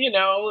 you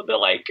know, the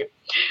like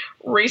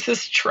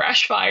racist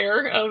trash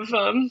fire of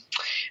the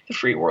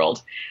free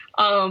world.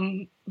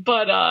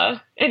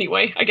 But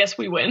anyway, I guess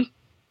we win.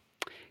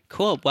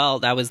 Cool. Well,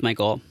 that was my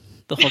goal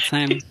the whole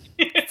time.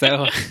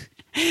 So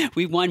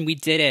we won. We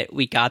did it.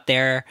 We got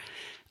there.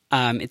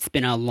 It's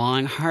been a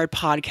long, hard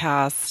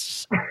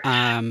podcast,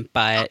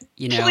 but,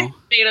 you know. I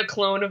made a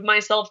clone of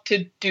myself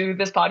to do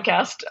this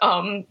podcast.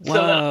 Whoa. So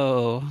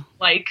that,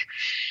 like,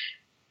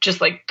 just,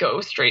 like,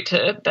 go straight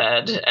to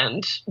bed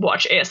and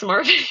watch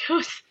ASMR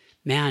videos.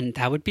 Man,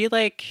 that would be,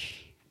 like,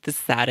 the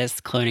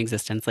saddest clone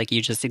existence. Like,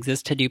 you just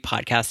exist to do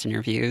podcast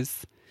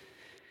interviews.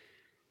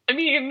 I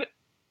mean,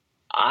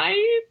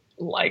 I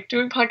like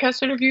doing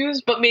podcast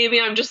interviews, but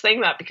maybe I'm just saying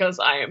that because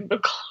I am the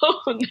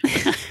clone.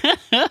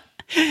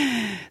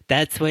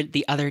 That's what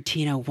the other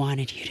Tina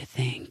wanted you to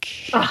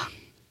think. Oh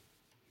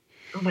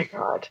my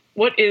God.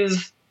 What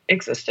is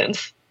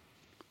existence?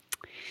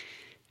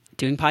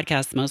 Doing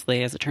podcasts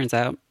mostly, as it turns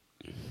out.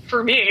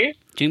 For me.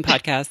 Doing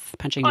podcasts,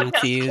 punching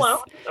Nazis,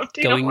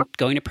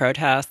 going to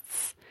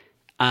protests,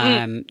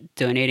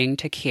 donating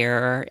to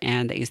CARE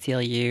and the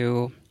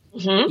ACLU,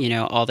 you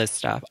know, all this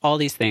stuff, all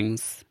these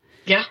things.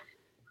 Yeah.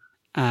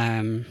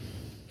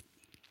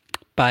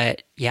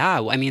 But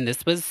yeah, I mean,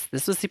 this was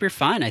super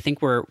fun. I think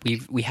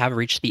we have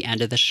reached the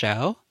end of the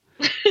show.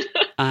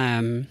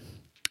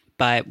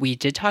 But we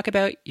did talk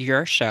about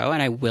your show,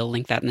 and I will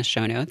link that in the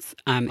show notes.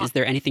 Is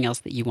there anything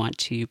else that you want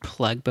to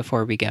plug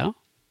before we go?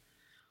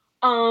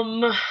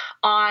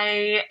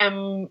 I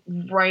am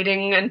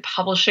writing and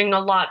publishing a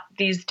lot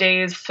these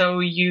days,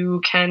 so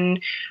you can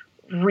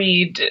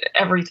read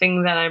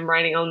everything that I'm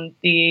writing on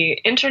the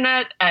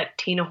internet at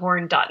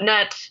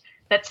tinahorn.net.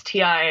 That's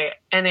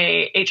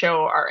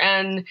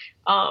TINAHORN.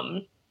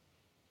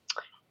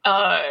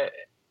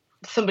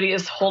 Somebody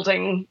is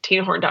holding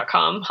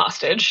tinahorn.com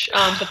hostage.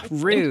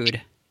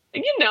 Rude.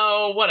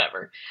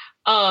 Whatever.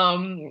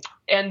 And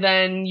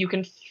then you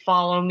can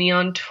follow me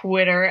on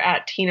Twitter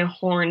at Tina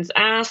Horns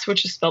Ass,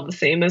 which is spelled the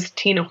same as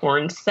Tina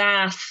Horns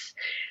Sass.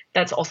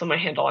 That's also my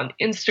handle on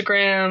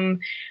Instagram.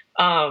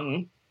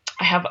 I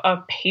have a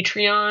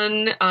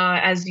Patreon,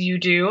 as you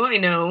do. I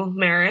know,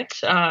 Merritt.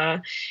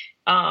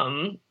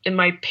 And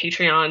my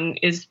Patreon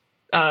is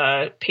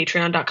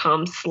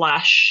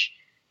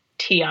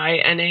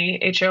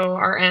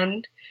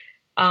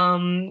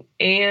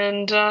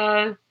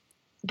patreon.com/TINAHORN.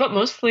 But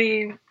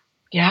mostly,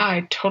 yeah,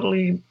 I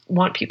totally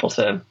want people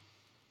to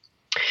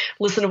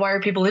listen to Why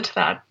Are People Into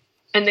That?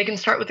 And they can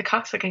start with the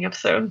cocksucking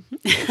episode.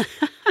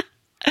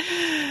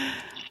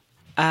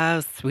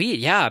 Sweet.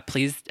 Yeah,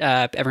 please,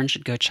 everyone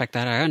should go check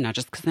that out. Not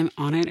just because I'm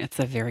on it. It's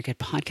a very good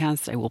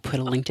podcast. I will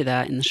put a link to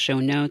that in the show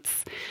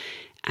notes.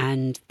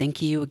 And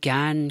thank you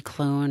again,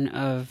 clone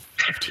of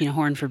Tina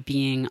Horn, for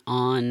being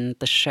on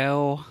the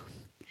show.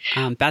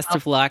 Best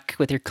of luck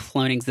with your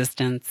clone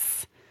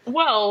existence.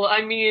 Well,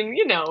 I mean,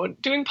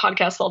 doing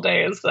podcasts all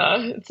day is,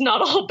 it's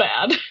not all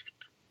bad.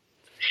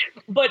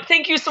 But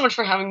thank you so much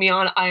for having me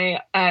on. I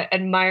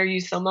admire you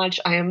so much.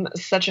 I am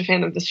such a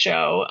fan of this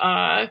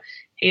show.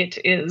 It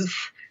is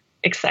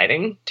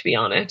exciting to be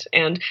on it.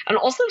 And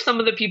also some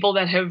of the people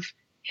that have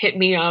hit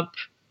me up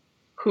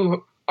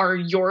who are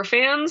your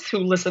fans, who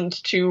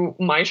listened to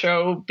my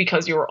show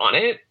because you were on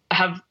it,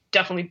 have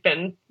definitely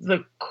been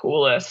the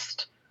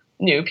coolest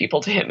new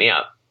people to hit me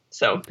up.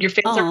 So your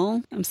fans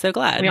are... I'm so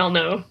glad. We all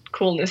know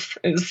coolness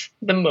is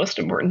the most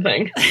important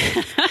thing.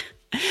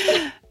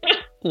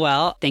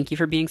 Well, thank you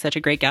for being such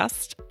a great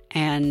guest.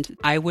 And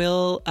I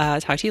will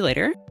talk to you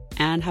later,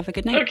 and have a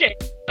good night.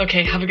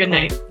 Okay. Have a good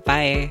night.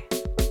 Bye.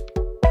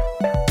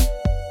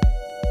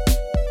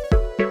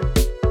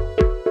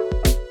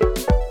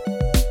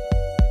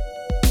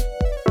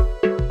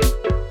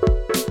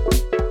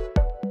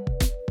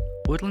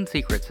 Woodland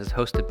Secrets is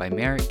hosted by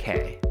Merritt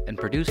K and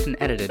produced and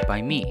edited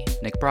by me,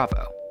 Nick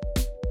Bravo.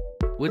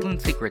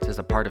 Woodland Secrets is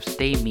a part of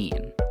Stay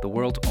Mean, the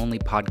world's only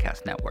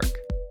podcast network.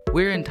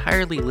 We're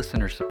entirely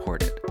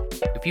listener-supported.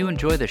 If you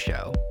enjoy the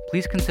show,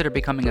 please consider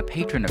becoming a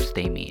patron of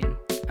Stay Mean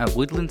at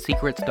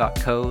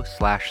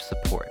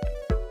woodlandsecrets.co/support.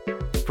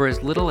 For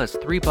as little as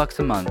 $3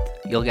 a month,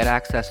 you'll get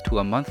access to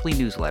a monthly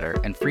newsletter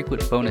and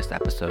frequent bonus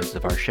episodes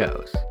of our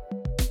shows.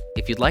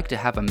 If you'd like to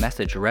have a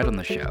message read on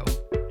the show,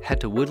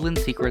 head to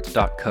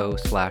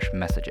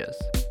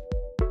woodlandsecrets.co/messages.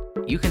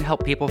 You can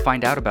help people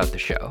find out about the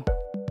show.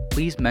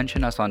 Please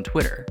mention us on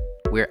Twitter.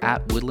 We're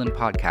at Woodland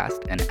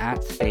Podcast and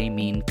at Stay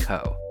Mean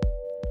Co.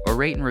 Or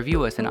rate and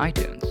review us in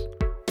iTunes.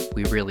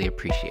 We really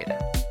appreciate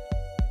it.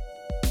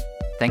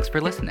 Thanks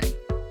for listening.